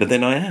 But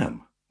then I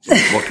am.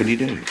 What can you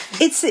do?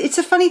 It's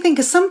a funny thing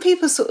because some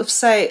people sort of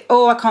say,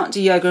 "Oh, I can't do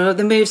yoga," or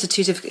the moves are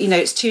too difficult.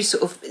 It's too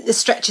sort of the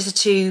stretches are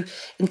too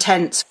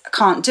intense. I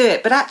can't do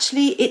it. But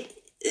actually,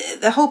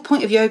 the whole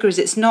point of yoga is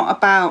it's not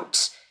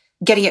about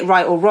getting it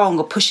right or wrong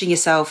or pushing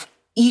yourself.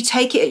 You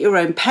take it at your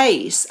own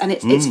pace, and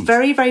it's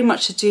very, very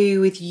much to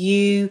do with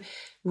you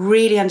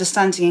really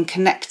understanding and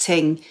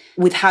connecting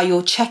with how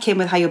you'll check in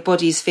with how your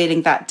body is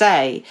feeling that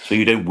day. So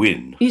you don't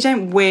win. You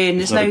don't win.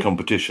 It's not a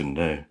competition,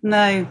 no.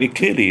 No. It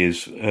clearly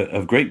is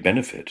of great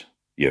benefit,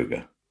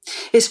 yoga.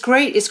 It's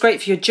great. It's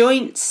great for your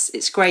joints.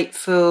 It's great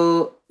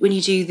for when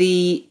you do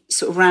the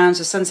sort of rounds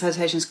of sun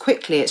salutations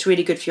quickly. It's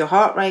really good for your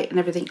heart rate and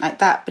everything like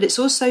that. But it's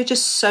also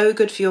just so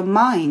good for your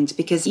mind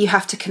because you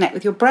have to connect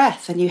with your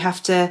breath and you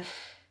have to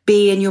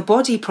be in your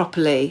body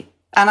properly.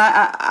 And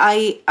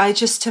I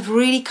just have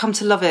really come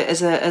to love it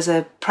as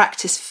a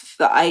practice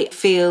that I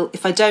feel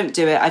if I don't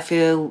do it, I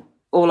feel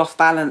all off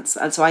balance.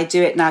 And so I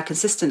do it now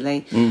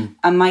consistently.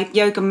 And my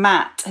yoga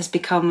mat has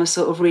become a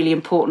sort of really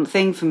important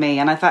thing for me.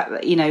 And I thought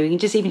that, you can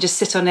just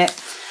sit on it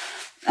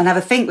and have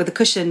a think with the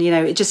cushion.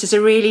 It just is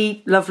a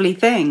really lovely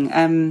thing.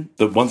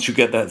 That once you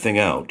get that thing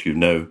out,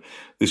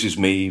 this is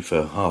me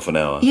for half an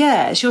hour.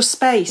 Yeah, it's your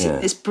space. Yeah.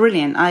 It's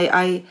brilliant.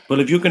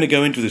 Well, if you're going to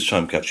go into this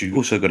time capsule, you've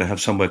also got to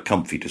have somewhere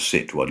comfy to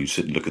sit while you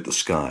sit and look at the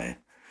sky.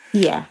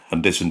 Yeah.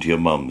 And listen to your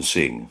mum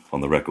sing on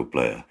the record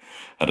player.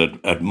 And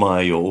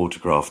admire your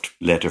autographed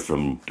letter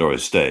from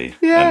Doris Day.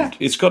 Yeah. And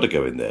it's got to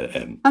go in there,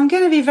 Em. I'm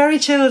going to be very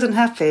chilled and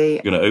happy.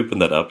 You're going to open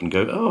that up and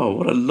go, oh,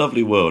 what a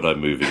lovely world I'm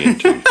moving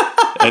into.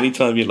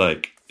 Anytime you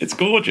like. It's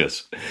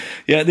gorgeous.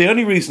 Yeah, the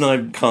only reason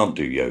I can't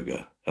do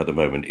yoga at the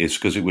moment is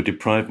because it would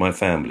deprive my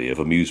family of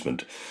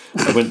amusement.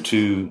 I went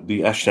to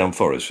the Ashdown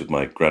Forest with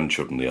my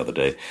grandchildren the other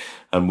day,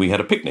 and we had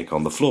a picnic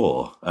on the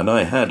floor, and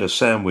I had a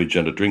sandwich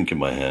and a drink in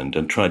my hand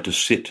and tried to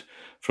sit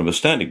from a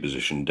standing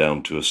position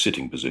down to a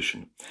sitting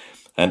position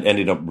and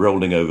ended up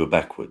rolling over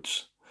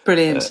backwards.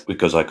 Brilliant.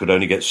 Because I could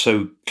only get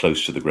so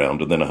close to the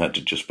ground, and then I had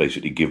to just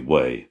basically give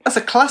way. That's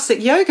a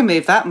classic yoga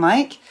move, that,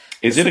 Mike.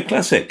 Is it a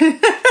classic?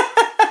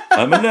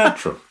 I'm a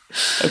natural.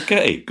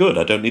 Okay, good.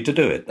 I don't need to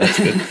do it. That's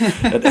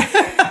good.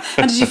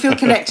 And did you feel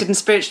connected and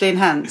spiritually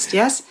enhanced,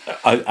 yes?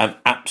 I'm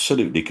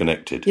absolutely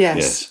connected.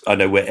 Yes. I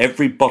know where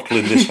every bottle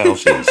in this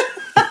house is.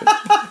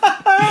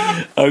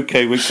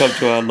 Okay, we come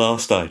to our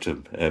last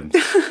item.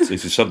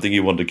 This is something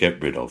you want to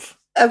get rid of.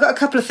 I've got a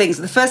couple of things.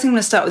 The first thing I'm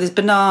going to start with is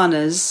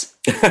bananas,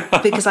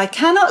 because I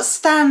cannot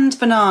stand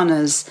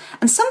bananas.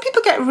 And some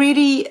people get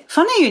really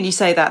funny when you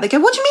say that. They go,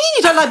 what do you mean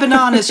you don't like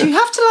bananas? You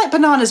have to like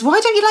bananas. Why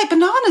don't you like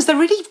bananas? They're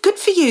really good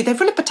for you. They're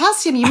full of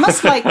potassium. You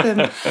must like them.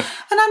 And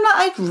I'm like,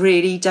 I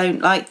really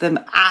don't like them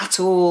at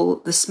all.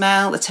 The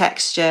smell, the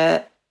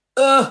texture,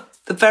 the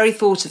very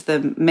thought of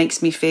them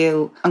makes me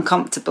feel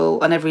uncomfortable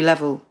on every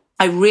level.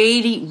 I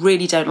really,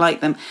 really don't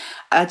like them.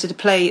 I did a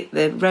play at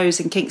the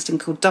Rose in Kingston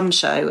called Dumb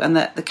Show, and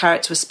the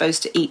character was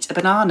supposed to eat a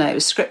banana. It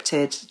was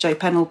scripted, Joe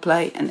Pennell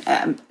play,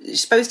 and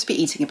she's supposed to be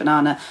eating a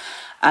banana.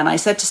 And I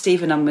said to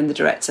Stephen Unwin, the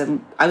director,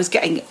 I was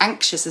getting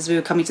anxious as we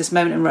were coming to this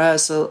moment in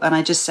rehearsal, and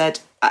I just said,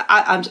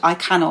 I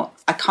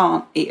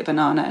can't eat a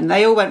banana. And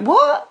they all went,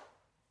 what?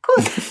 Of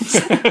course.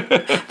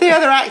 The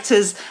other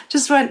actors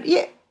just went,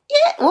 yeah,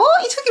 what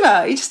are you talking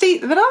about? You just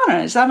eat the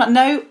banana. So I'm like,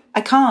 no,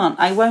 I can't.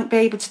 I won't be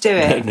able to do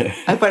it. No.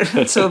 I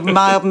went sort of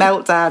mild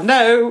meltdown.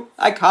 No,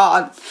 I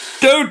can't.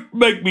 Don't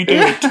make me do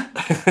it.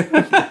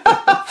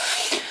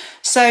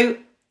 So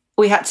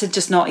we had to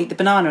just not eat the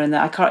banana in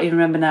there. I can't even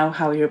remember now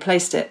how we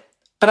replaced it.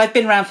 But I've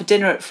been around for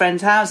dinner at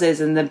friends' houses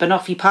and the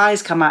banoffee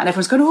pies come out and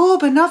everyone's going, oh,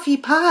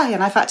 banoffee pie.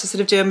 And I've had to sort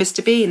of do a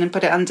Mr. Bean and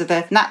put it under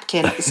the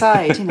napkin at the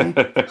side,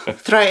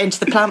 throw it into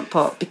the plant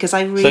pot because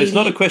I really... So it's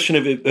not a question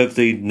of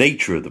the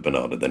nature of the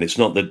banana then. It's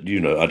not that,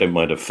 I don't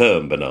mind a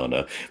firm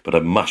banana, but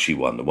a mushy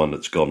one, the one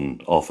that's gone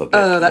off a bit.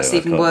 Oh, that's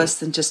even worse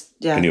than just,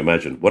 yeah. Can you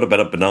imagine? What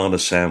about a banana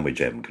sandwich,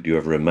 Em? Could you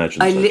ever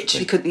imagine I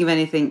literally couldn't think of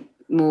anything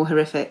more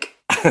horrific.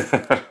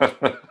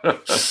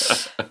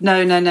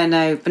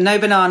 No. But no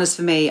bananas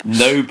for me.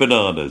 No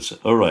bananas.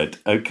 All right.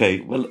 Okay.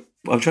 Well,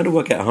 I'm trying to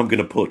work out how I'm going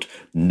to put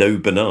no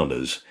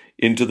bananas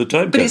into the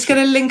time capsule. But it's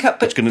going to link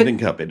up. It's going to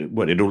link up.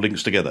 It all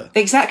links together.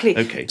 Exactly.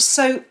 Okay.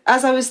 So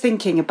as I was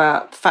thinking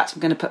about the fact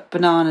I'm going to put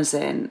bananas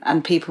in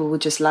and people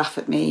would just laugh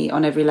at me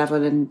on every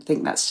level and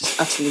think that's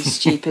just utterly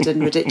stupid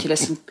and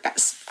ridiculous and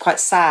quite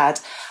sad,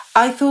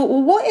 I thought,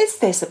 well, what is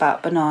this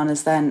about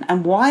bananas then?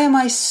 And why am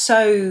I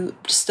so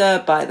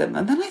disturbed by them?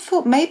 And then I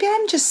thought, maybe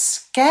I'm just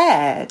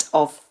scared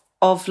of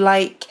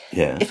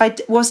if I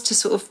was to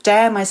sort of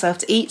dare myself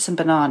to eat some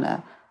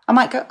banana, I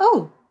might go,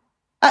 oh,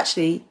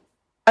 actually,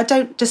 I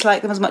don't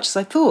dislike them as much as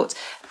I thought.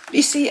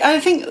 You see, I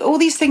think all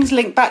these things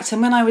link back to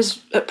when I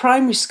was at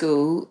primary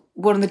school.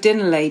 One of the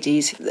dinner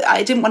ladies,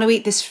 I didn't want to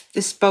eat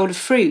this bowl of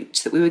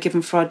fruit that we were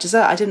given for our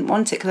dessert. I didn't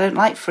want it because I don't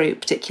like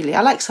fruit particularly.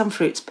 I like some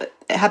fruits, but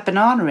it had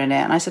banana in it.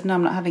 And I said, no,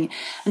 I'm not having it.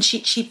 And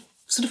she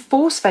sort of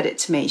force-fed it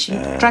to me. She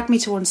dragged me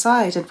to one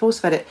side and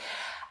force-fed it.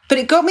 But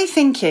it got me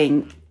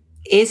thinking,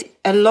 is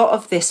a lot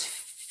of this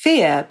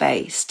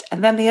fear-based?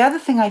 And then the other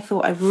thing I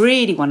thought I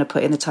really want to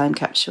put in the time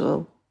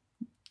capsule,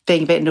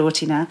 being a bit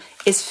naughty now,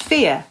 is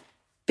fear.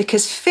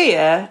 Because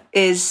fear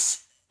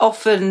is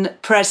often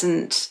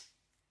present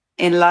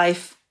in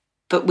life,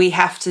 but we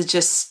have to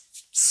just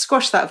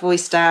squash that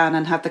voice down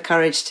and have the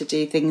courage to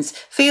do things,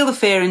 feel the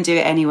fear and do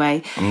it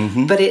anyway.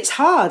 Mm-hmm. But it's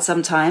hard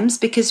sometimes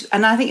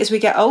and I think as we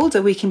get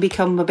older, we can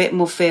become a bit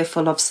more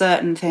fearful of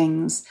certain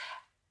things.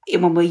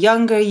 When we're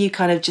younger, you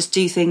kind of just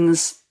do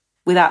things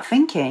without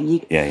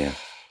thinking.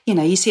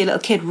 You see a little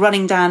kid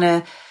running down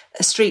a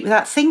street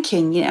without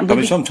thinking.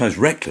 Sometimes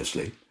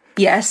recklessly.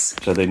 Yes.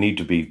 So they need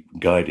to be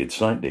guided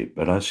slightly.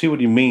 But I see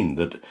what you mean,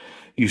 that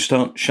you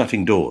start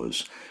shutting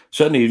doors.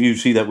 Certainly you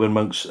see that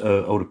amongst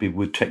older people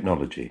with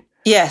technology.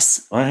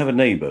 Yes. I have a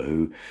neighbour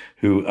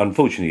who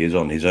unfortunately is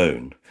on his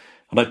own.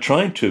 And I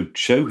tried to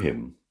show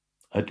him,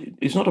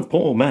 he's not a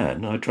poor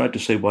man, I tried to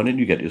say, why don't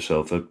you get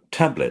yourself a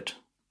tablet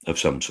of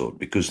some sort?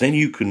 Because then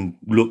you can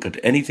look at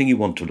anything you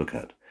want to look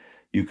at.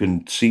 You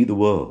can see the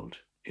world.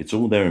 It's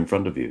all there in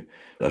front of you.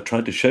 I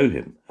tried to show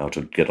him how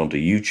to get onto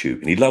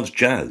YouTube. And he loves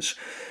jazz.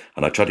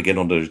 And I tried to get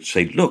on to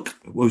say, look,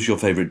 what was your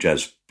favourite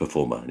jazz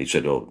performer? And he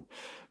said, oh,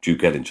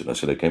 Duke Ellington. I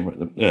said, okay,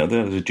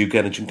 there's a Duke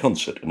Ellington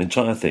concert, an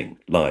entire thing,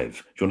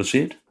 live. Do you want to see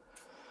it?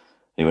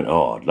 He went,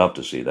 oh, I'd love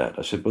to see that.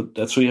 I said, but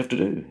that's all you have to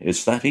do.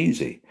 It's that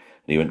easy.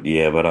 And he went,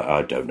 yeah, but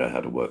I don't know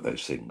how to work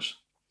those things.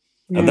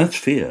 Yeah. And that's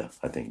fear,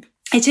 I think.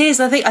 It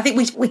is. I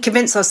think we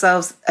convince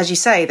ourselves, as you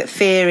say, that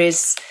fear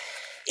is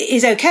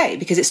okay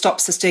because it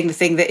stops us doing the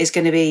thing that is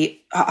going to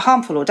be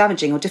harmful or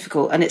damaging or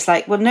difficult. And it's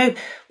like, well, no,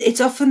 it's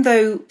often,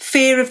 though,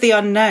 fear of the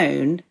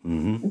unknown,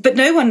 but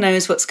no one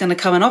knows what's going to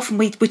come. And often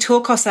we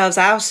talk ourselves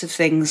out of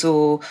things,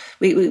 or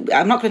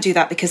I'm not going to do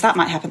that because that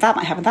might happen,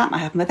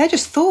 but they're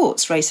just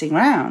thoughts racing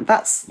around.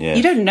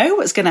 You don't know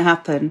what's going to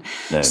happen.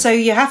 No. So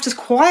you have to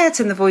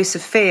quieten the voice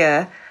of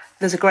fear.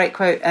 There's a great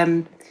quote,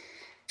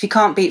 if you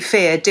can't beat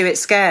fear, do it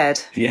scared.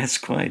 Yes,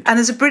 quite. And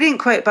there's a brilliant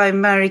quote by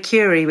Marie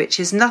Curie, which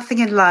is, nothing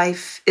in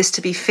life is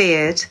to be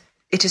feared.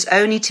 It is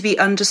only to be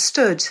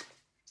understood.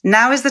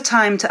 Now is the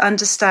time to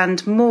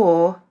understand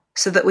more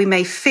so that we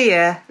may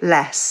fear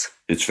less.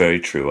 It's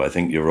very true. I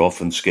think you're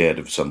often scared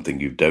of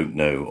something you don't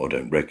know or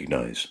don't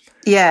recognise.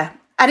 Yeah.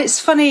 And it's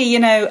funny,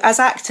 as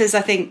actors,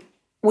 I think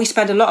we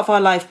spend a lot of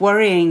our life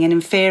worrying and in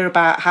fear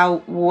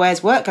about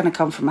where's work going to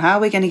come from, how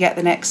are we going to get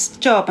the next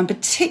job? And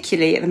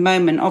particularly at the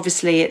moment,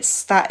 obviously,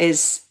 that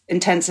is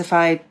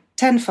intensified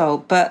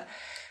tenfold. But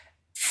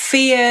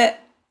fear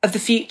of the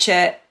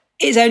future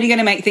is only going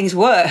to make things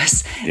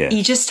worse. Yeah.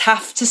 You just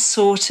have to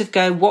sort of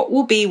go, what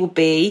will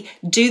be,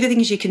 do the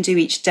things you can do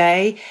each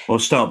day. Or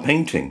start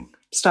painting.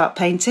 Start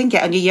painting,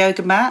 get on your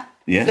yoga mat,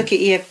 look at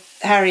your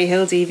Harry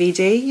Hill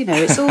DVD,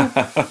 it's all...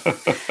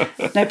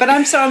 No, but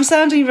I'm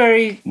sounding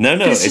very... No,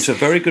 it's a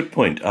very good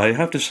point. I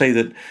have to say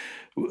that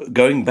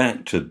going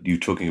back to you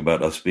talking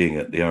about us being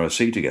at the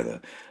RSC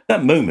together,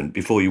 that moment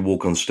before you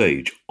walk on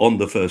stage on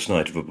the first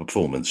night of a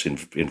performance in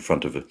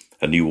front of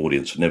a new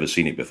audience, never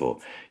seen it before,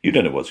 you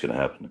don't know what's going to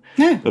happen.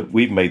 No. But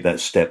we've made that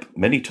step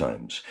many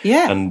times.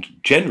 Yeah. And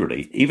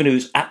generally, even if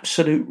it's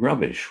absolute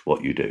rubbish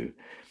what you do,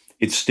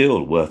 it's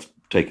still worth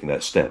taking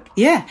that step.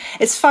 Yeah,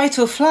 it's fight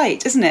or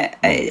flight, isn't it?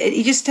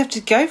 You just have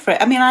to go for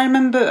it. I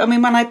remember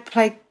when I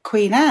played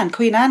Queen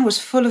Anne was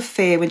full of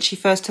fear when she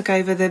first took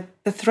over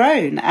the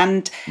throne.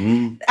 And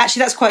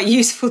actually that's quite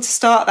useful to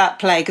start that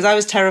play, because I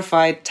was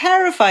terrified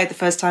the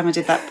first time I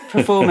did that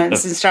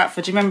performance in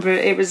Stratford. Do you remember?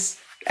 It was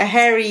a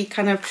hairy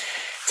kind of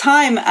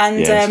time, and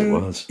yes, it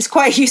was. It's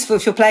quite useful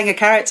if you're playing a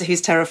character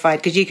who's terrified,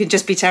 because you can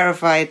just be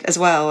terrified as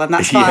well, and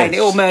that's fine. Yes.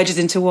 It all merges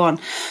into one.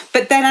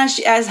 But then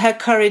as her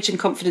courage and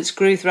confidence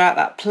grew throughout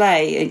that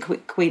play in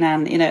Queen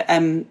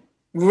Anne,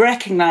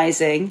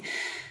 recognising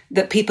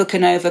that people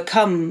can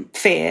overcome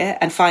fear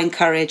and find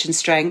courage and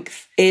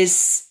strength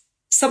is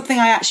something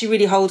I actually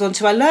really hold on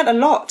to. I learned a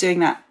lot doing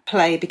that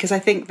play, because I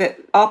think that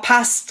our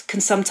past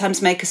can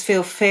sometimes make us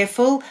feel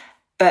fearful,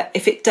 but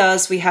if it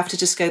does, we have to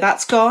just go,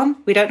 that's gone.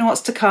 We don't know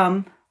what's to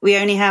come. We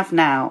only have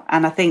now.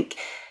 And I think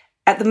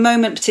at the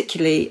moment,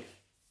 particularly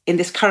in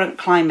this current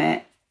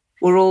climate,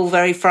 we're all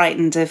very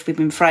frightened of, we've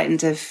been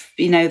frightened of,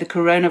 the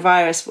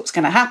coronavirus, what's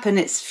going to happen.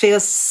 It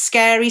feels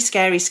scary,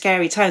 scary,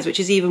 scary times,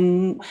 which is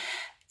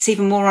it's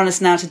even more on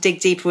us now to dig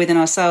deeper within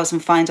ourselves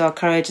and find our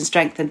courage and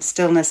strength and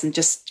stillness and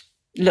just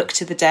look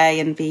to the day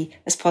and be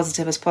as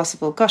positive as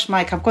possible. Gosh,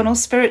 Mike, I've gone all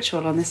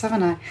spiritual on this,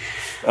 haven't I?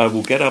 I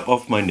will get up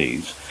off my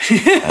knees.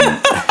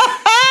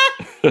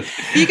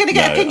 You're going to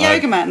get a pink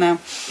yoga mat now.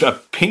 A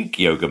pink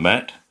yoga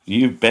mat?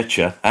 You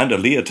betcha. And a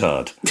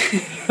leotard.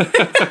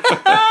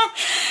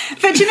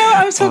 But you know what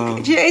I was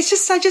talking... It's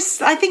just,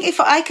 I think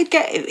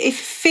if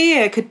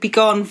fear could be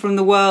gone from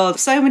the world,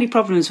 so many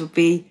problems would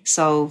be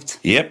solved.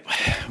 Yep.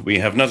 We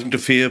have nothing to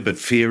fear but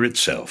fear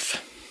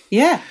itself.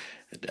 Yeah.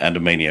 And a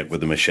maniac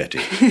with a machete.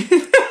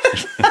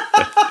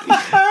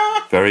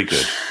 Very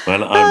good.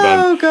 Well,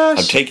 I'm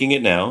taking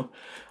it now.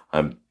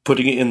 I'm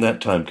putting it in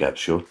that time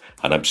capsule,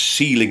 and I'm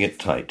sealing it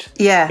tight.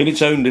 Yeah. In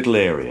its own little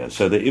area,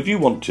 so that if you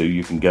want to,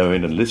 you can go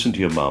in and listen to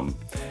your mum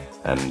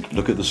and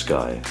look at the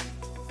sky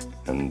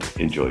and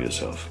enjoy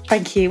yourself.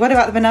 Thank you. What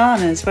about the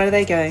bananas? Where are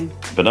they going?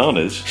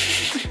 Bananas?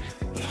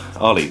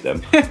 I'll eat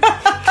them.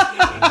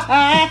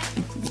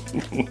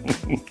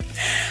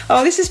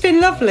 Oh, this has been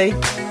lovely.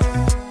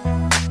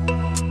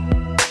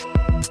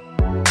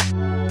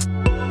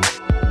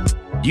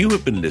 You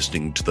have been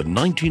listening to the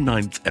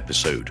 99th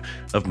episode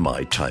of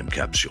My Time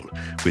Capsule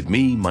with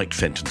me, Mike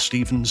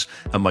Fenton-Stevens,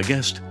 and my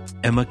guest,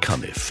 Emma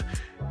Cunniffe.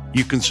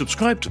 You can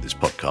subscribe to this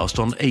podcast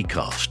on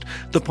Acast,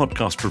 the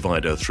podcast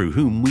provider through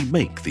whom we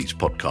make these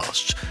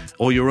podcasts,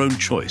 or your own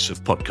choice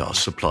of podcast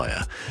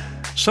supplier.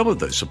 Some of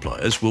those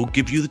suppliers will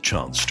give you the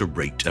chance to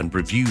rate and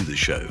review the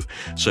show.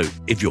 So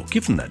if you're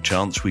given that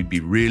chance, we'd be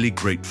really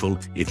grateful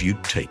if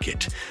you'd take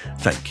it.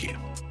 Thank you.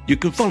 You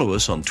can follow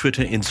us on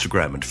Twitter,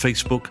 Instagram and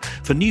Facebook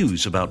for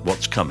news about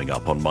what's coming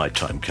up on My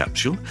Time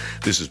Capsule.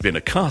 This has been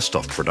a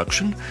cast-off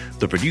production.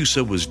 The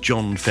producer was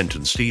John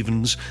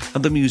Fenton-Stevens,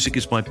 and the music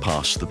is by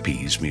Pass the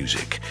Peas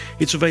Music.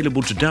 It's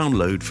available to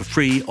download for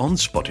free on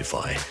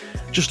Spotify.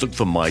 Just look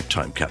for My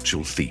Time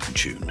Capsule theme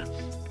tune.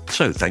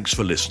 So thanks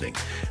for listening,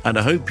 and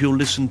I hope you'll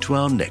listen to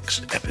our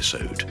next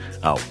episode,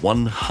 our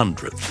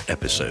 100th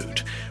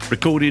episode,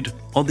 recorded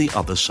on the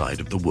other side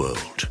of the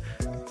world.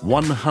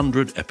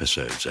 100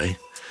 episodes, eh?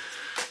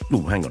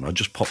 Oh, hang on, I'll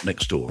just pop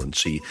next door and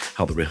see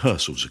how the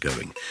rehearsals are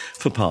going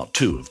for part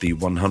 2 of the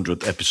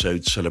 100th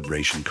episode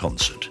celebration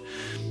concert.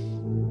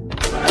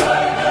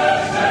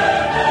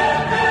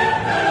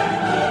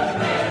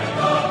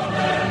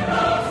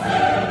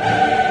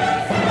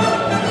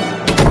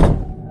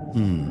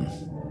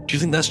 Do you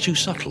think that's too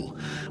subtle?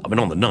 I mean,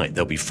 on the night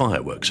there'll be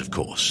fireworks, of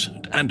course,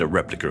 and a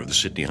replica of the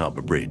Sydney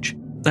Harbour Bridge,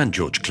 and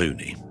George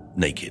Clooney,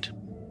 naked.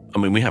 I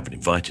mean, we haven't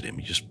invited him,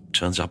 he just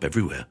turns up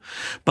everywhere.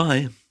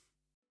 Bye.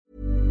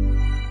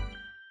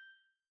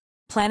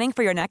 Planning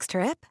for your next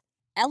trip?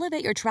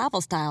 Elevate your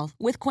travel style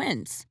with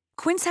Quince.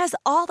 Quince has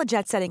all the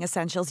jet-setting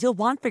essentials you'll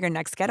want for your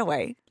next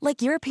getaway,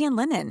 like European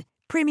linen,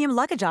 premium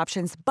luggage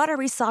options,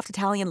 buttery soft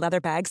Italian leather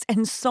bags,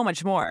 and so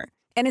much more.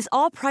 And is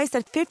all priced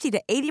at 50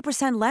 to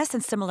 80% less than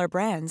similar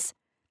brands.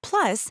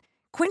 Plus,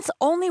 Quince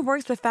only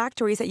works with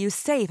factories that use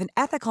safe and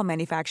ethical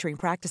manufacturing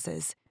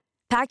practices.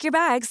 Pack your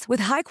bags with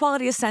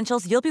high-quality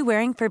essentials you'll be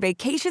wearing for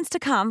vacations to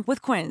come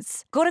with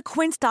Quince. Go to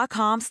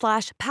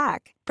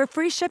quince.com/pack for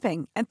free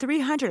shipping and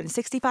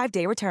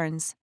 365-day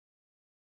returns.